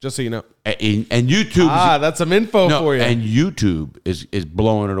 Just so you know. And YouTube. That's some info for you. And YouTube is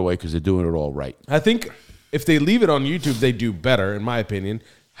blowing it away because they're doing it all right. I think if they leave it on YouTube, they do better, in my opinion.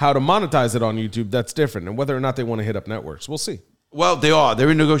 How to monetize it on YouTube, that's different. And whether or not they want to hit up networks, we'll see. Well, they are. They're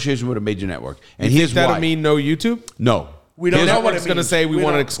in negotiation with a major network. And here's why. That'll mean no YouTube? No. We don't know what it's going to say. We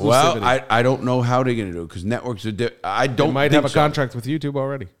want an exclusivity. Well, I don't know how they're going to do it because networks are They might have a contract with YouTube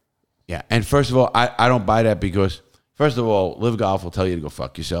already. Yeah. And first of all, I don't buy that because, first of all, Live Golf will tell you to go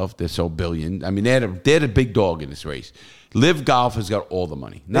fuck yourself. They're so billion. I mean, they're the big dog in this race. Live Golf has got all the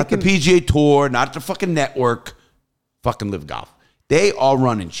money. Not the PGA Tour, not the fucking network. Fucking Live Golf. They are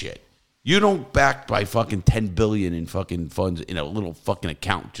running shit. You don't back by fucking $10 billion in fucking funds in a little fucking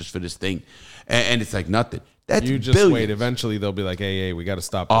account just for this thing, and it's like nothing. That's you just billions. Wait. Eventually, they'll be like, "Hey, we got to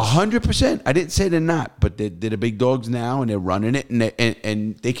stop." 100%. I didn't say they're not, but they're the big dogs now, and they're running it,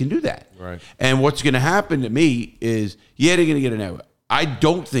 and they can do that. Right. And what's going to happen to me is, they're going to get a network. I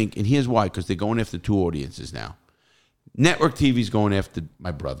don't think, and here's why: because they're going after two audiences now. Network TV's going after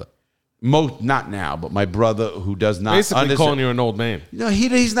my brother. Not now, but my brother who does not basically calling you an old man. No,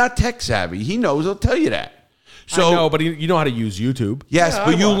 he's not tech savvy. He knows. He'll tell you that. So I know, but you know how to use YouTube. Yes,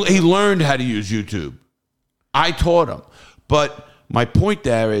 but he learned how to use YouTube. I taught him. But my point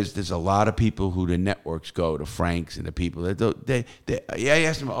there is, there's a lot of people who the networks go to Frank's and the people that I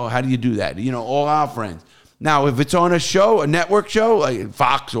asked them, how do you do that? All our friends. Now, if it's on a network show, like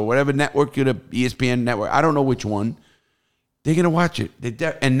Fox or whatever network, the ESPN network, I don't know which one. They're going to watch it.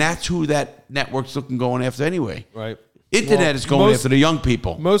 And that's who that network's going after anyway. Right. Internet is going after the young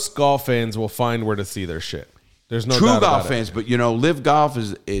people. Most golf fans will find where to see their shit. There's no True doubt golf about fans, it. but Live Golf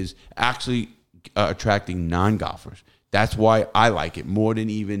is actually attracting non-golfers. That's why I like it more than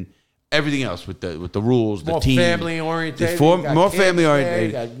even everything else with the rules, the team. More family oriented. More family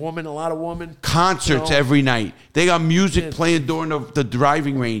oriented. Got a lot of women. Concerts every night. They got music playing during the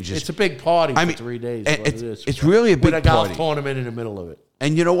driving ranges. It's a big party for 3 days. It's really a big party. With a golf party. tournament in the middle of it.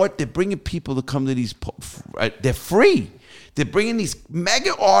 And you know what? They're bringing people to come to these. They're free. They're bringing these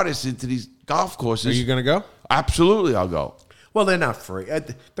mega artists into these golf courses. Are you going to go? Absolutely, I'll go. Well, they're not free.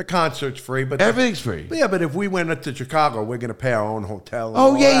 The concert's free, but Everything's free. Yeah, but if we went up to Chicago, we're going to pay our own hotel. and Oh,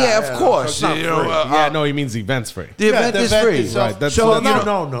 all yeah, that. yeah, of course. So it's not free. Yeah, no, he means the event's free. The event is free. itself- Right, So that's-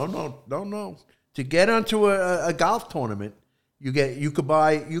 no. To get onto a golf tournament, you could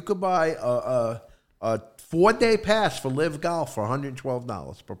buy a 4-day pass for Live Golf for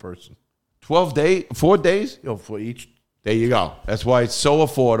 $112 per person. 4 days? For each. There you go. That's why it's so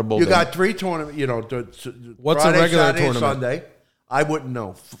affordable. You got 3 tournaments. What's Friday, a regular Saturday, and tournament? Sunday. I wouldn't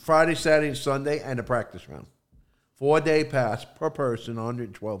know. Friday, Saturday, and Sunday, and a practice round. 4-day pass per person,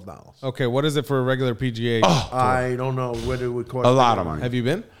 $112. Okay, what is it for a regular PGA? I don't know what it would cost. A lot of money. Have you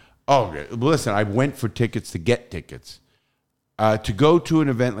been? Oh, listen, I went for tickets to get tickets. To go to an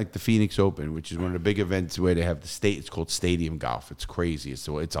event like the Phoenix Open, which is one of the big events where they have it's called Stadium Golf. It's crazy. It's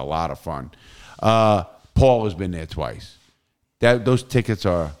a lot of fun. Paul has been there twice. Those tickets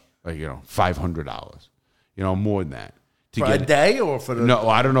are like, $500. More than that. For a day or for the... No,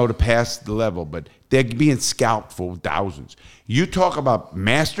 I don't know to pass the level, but they're being scalped for thousands. You talk about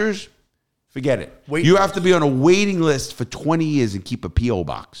Masters, forget it. You have to be on a waiting list for 20 years and keep a P.O.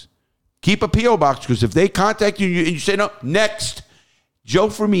 box. Keep a P.O. box, because if they contact you and you say, no, next. Joe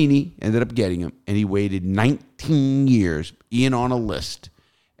Fermini ended up getting him, and he waited 19 years in on a list.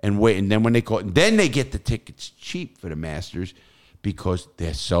 And then when they call, then they get the tickets cheap for the Masters because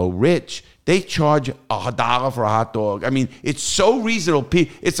they're so rich. They charge $1 for a hot dog. I mean, it's so reasonable.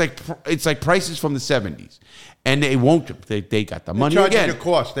 It's like prices from the 70s. And they won't. They got the money charging again. the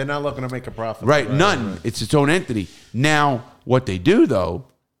cost. They're not looking to make a profit. Right, none. Right. It's its own entity. Now, what they do, though,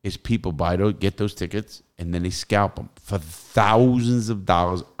 is people get those tickets, and then they scalp them for thousands of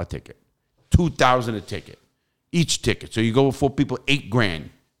dollars a ticket. $2,000 a ticket. Each ticket. So you go for people $8,000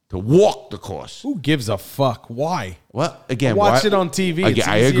 to walk the course. Who gives a fuck? Why? Well, again, watch it on TV. Again,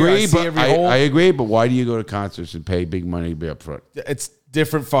 I agree, but I agree. But why do you go to concerts and pay big money to be up front? It's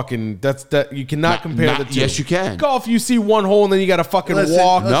different. Fucking. You cannot compare the two. Yes, you can. Golf, you see one hole and then you got to fucking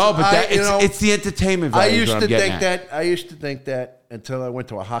walk. No, but it's the entertainment value. I used to think that until I went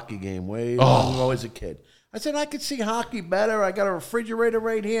to a hockey game way long ago as a kid. I said I could see hockey better. I got a refrigerator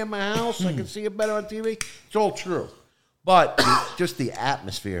right here in my house. I can see it better on TV. It's all true. But just the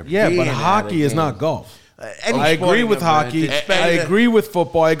atmosphere. Yeah, but hockey is not golf. I agree with hockey. I agree with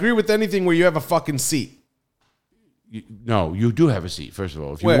football. I agree with anything where you have a fucking seat. No, you do have a seat, first of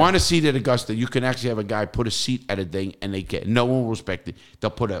all. If you want a seat at Augusta, you can actually have a guy put a seat at a thing, and no one will respect it. They'll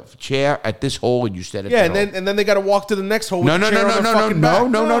put a chair at this hole, and you sit at that hole. And then they got to walk to the next hole. No.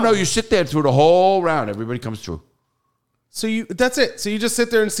 You sit there through the whole round. Everybody comes through. So that's it. So you just sit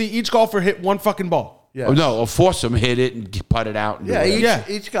there and see each golfer hit one fucking ball. Yeah. Oh, no, or force them, hit it, and putt it out. And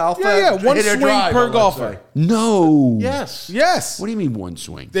Each golfer. One swing per golfer. No. Yes. What do you mean one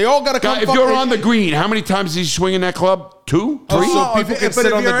swing? They all got to come. If you're on the green, how many times is he swinging that club? 2, 3? So people can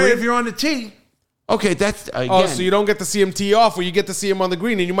sit on the green. If you're on the tee. Okay, that's again. So you don't get to see him tee off, or you get to see him on the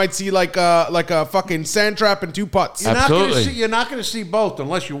green, and you might see like a fucking sand trap and 2 putts. You're not going to see both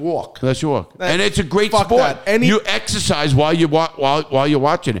unless you walk. And it's a great sport. You exercise while you're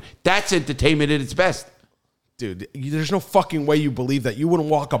watching it. That's entertainment at its best. Dude, there's no fucking way you believe that. You wouldn't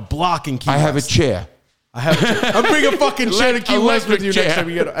walk a block in Key West. I have a chair. I'll bring a fucking chair to Key West with you next time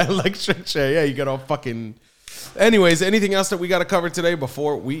you get an electric chair. Yeah, you got all fucking... Anyways, anything else that we got to cover today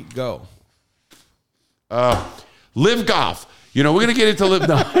before we go? Live Golf. We're going to get into Live...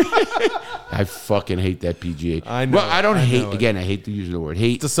 No. I fucking hate that PGA. I know. Well, I don't hate... Again, I hate to use the word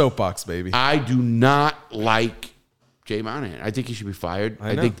hate. It's a soapbox, baby. I do not like Jay Monahan. I think he should be fired.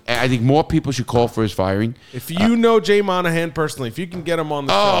 I think more people should call for his firing. If you know Jay Monahan personally, if you can get him on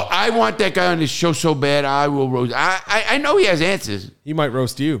the show. I want that guy on this show so bad. I will roast. I know he has answers. He might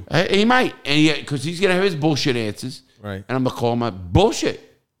roast you. He might, and because he's gonna have his bullshit answers. Right. And I'm gonna call him out bullshit.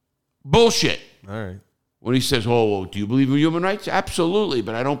 Bullshit. All right. When he says, "Oh, do you believe in human rights?" Absolutely,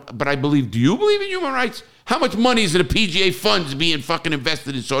 but I don't. But I believe. Do you believe in human rights? How much money is in the PGA funds being fucking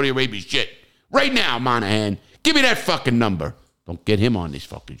invested in Saudi Arabia shit right now, Monahan? Give me that fucking number. Don't get him on this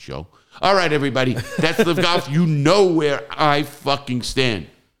fucking show. All right, everybody. That's Live Golf. You know where I fucking stand.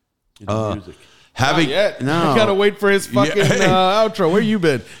 Music. Not yet. I gotta wait for his fucking outro. Where you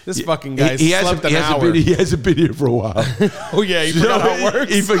been? This fucking guy slept an hour. He hasn't been here for a while. Oh yeah, he forgot how it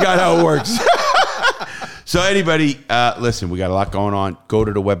works. He forgot how it works. So anybody, listen, we got a lot going on. Go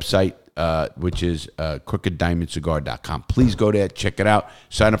to the website, which is crookeddiamondcigar.com. Please go there, check it out.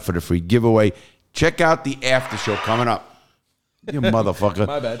 Sign up for the free giveaway. Check out the after show coming up. You motherfucker.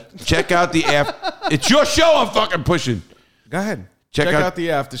 My bad. Check out the after. It's your show I'm fucking pushing. Go ahead. Check out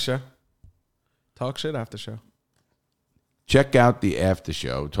the after show. Talk shit after show. Check out the after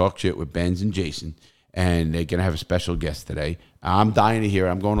show. Talk shit with Benz and Jason. and they're gonna have a special guest today. I'm dying to hear it.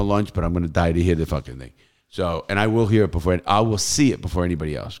 I'm going to lunch, but I'm gonna die to hear the fucking thing. So, and I will hear it before. I will see it before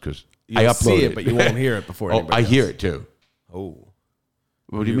anybody else because I upload see it, but you won't hear it before. Anybody I else. hear it too. Oh,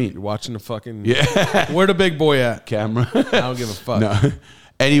 what do you mean? You're watching the fucking. Yeah. Where the big boy at? Camera. I don't give a fuck. No.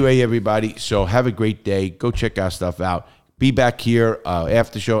 Anyway, everybody. So have a great day. Go check our stuff out. Be back here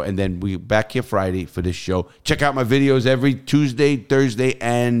after the show, and then we back here Friday for this show. Check out my videos every Tuesday, Thursday,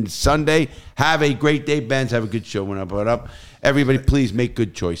 and Sunday. Have a great day, Benz. Have a good show when I put up. Everybody, please make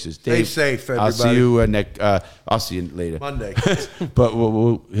good choices. Dave, Stay safe, everybody. I'll see you next. I'll see you later Monday. But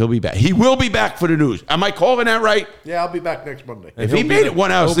he'll be back. He will be back for the news. Am I calling that right? Yeah, I'll be back next Monday. If he made it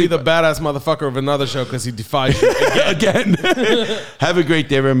 1 hour, He'll be the badass motherfucker of another show because he defies you. again. Have a great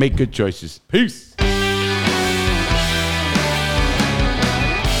day, everyone. Make good choices. Peace.